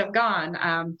things have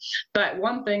gone. But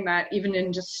one thing that, even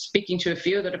in just speaking to a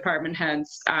few of the department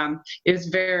heads, is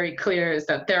very clear is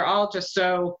that they're all just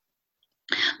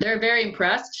they're very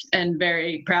impressed and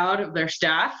very proud of their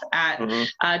staff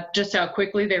at just how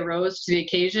quickly they rose to the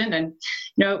occasion. And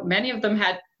many of them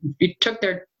took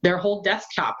their whole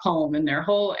desktop home and their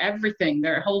whole everything,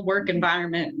 their whole work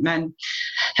environment, and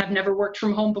have never worked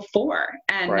from home before.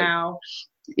 And now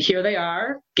here they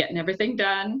are getting everything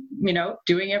done,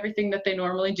 doing everything that they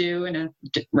normally do in a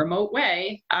remote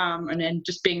way, and then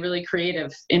just being really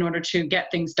creative in order to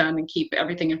get things done and keep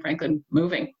everything in Franklin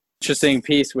moving. Interesting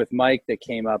piece with Mike that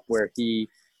came up where he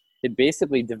had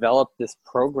basically developed this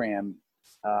program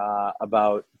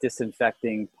about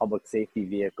disinfecting public safety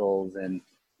vehicles, and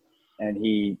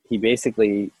he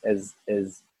basically, as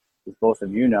both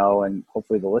of you know, and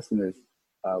hopefully the listeners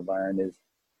learn, is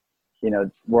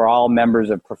we're all members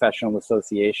of professional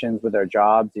associations with our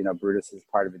jobs. Brutus is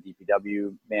part of a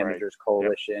DPW managers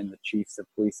coalition, the Chiefs of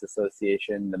Police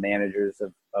Association, the managers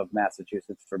of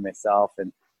Massachusetts for myself,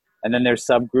 and then there's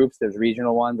subgroups, there's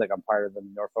regional ones, like I'm part of the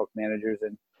Norfolk managers,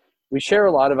 and we share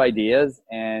a lot of ideas.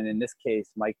 And in this case,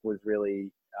 Mike was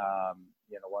really,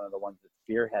 one of the ones that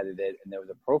spearheaded it. And there was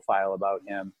a profile about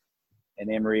him, and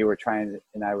Anne-Marie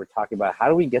and I were talking about how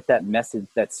do we get that message,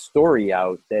 that story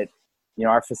out that,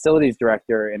 our facilities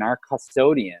director and our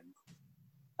custodians,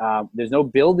 there's no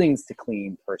buildings to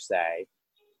clean per se,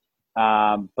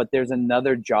 but there's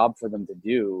another job for them to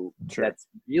do that's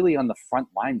really on the front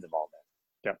lines of all this.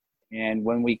 And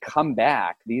when we come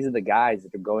back, these are the guys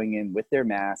that are going in with their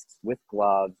masks, with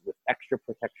gloves, with extra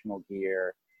protectional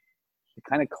gear to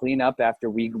kind of clean up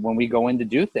when we go in to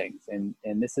do things. And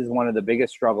this is one of the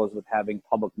biggest struggles with having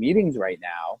public meetings right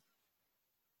now,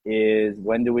 is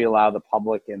when do we allow the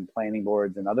public and planning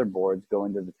boards and other boards go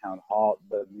into the town hall,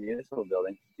 the municipal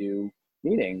building, to do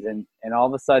meetings. And all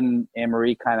of a sudden,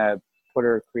 Anne-Marie kind of put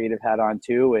her creative hat on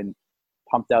too, and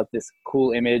pumped out this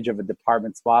cool image of a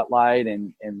department spotlight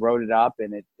and wrote it up.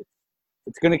 And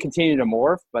it's going to continue to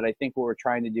morph, but I think what we're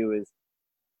trying to do is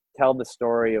tell the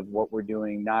story of what we're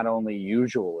doing, not only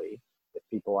usually, if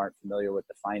people aren't familiar with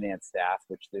the finance staff,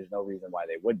 which there's no reason why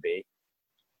they would be,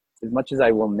 as much as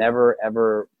I will never,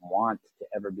 ever want to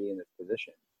ever be in this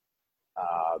position.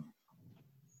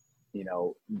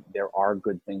 There are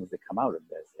good things that come out of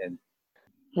this. And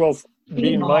well,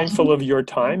 being mindful of your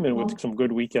time and with some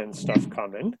good weekend stuff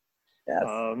coming. Yes.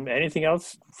 Anything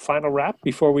else? Final wrap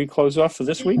before we close off for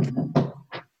this week?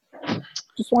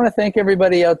 Just want to thank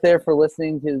everybody out there for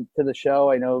listening to the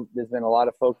show. I know there's been a lot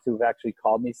of folks who've actually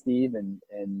called me, Steve, and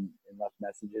left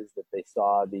messages that they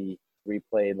saw the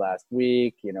replay last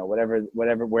week,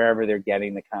 wherever they're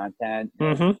getting the content.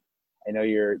 Mm-hmm. I know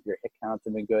your hit counts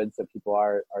have been good, so people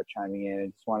are chiming in. I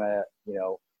just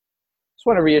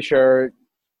want to reassure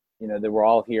that we're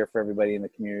all here for everybody in the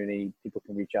community. People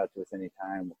can reach out to us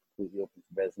anytime. We're completely open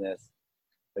for business.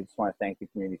 I just want to thank the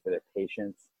community for their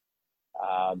patience.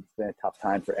 It's been a tough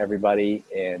time for everybody,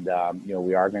 and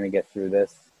we are going to get through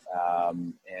this. I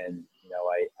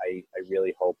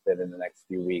really hope that in the next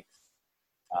few weeks,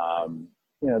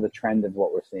 the trend of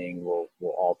what we're seeing will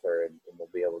alter, and we'll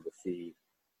be able to see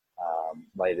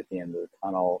light at the end of the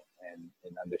tunnel and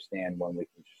understand when we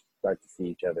can start to see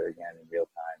each other again in real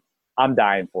time. I'm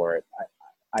dying for it.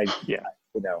 I'm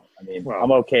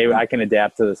okay. I can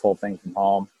adapt to this whole thing from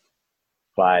home,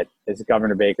 but as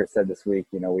Governor Baker said this week,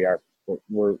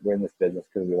 we're in this business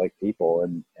because we like people,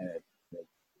 and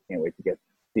can't wait to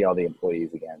see all the employees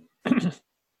again.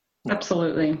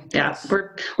 Absolutely, yeah.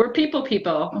 We're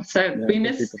people, so we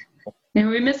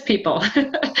miss people.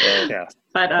 Yeah.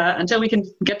 But until we can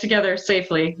get together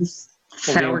safely,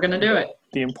 that's how we're going to do it.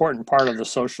 The important part of the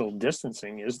social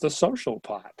distancing is the social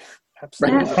part.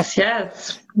 Absolutely.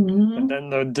 Yes. Mm-hmm. And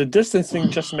then the distancing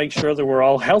just makes sure that we're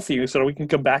all healthy so that we can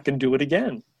come back and do it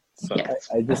again. So Yes,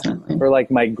 I just, definitely. for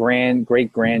like my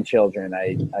great grandchildren,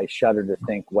 I shudder to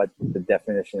think what the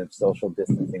definition of social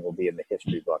distancing will be in the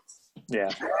history books. yeah.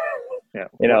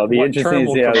 It'll be interesting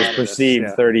to see how it's perceived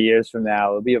Yeah. 30 years from now.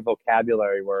 It'll be a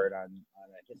vocabulary word on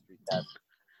a history test.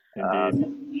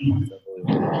 Indeed.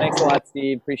 Thanks a lot,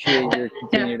 Steve. Appreciate your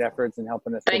continued efforts and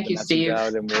helping us Thank get the you,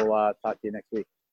 message Steve. out. And we'll talk to you next week.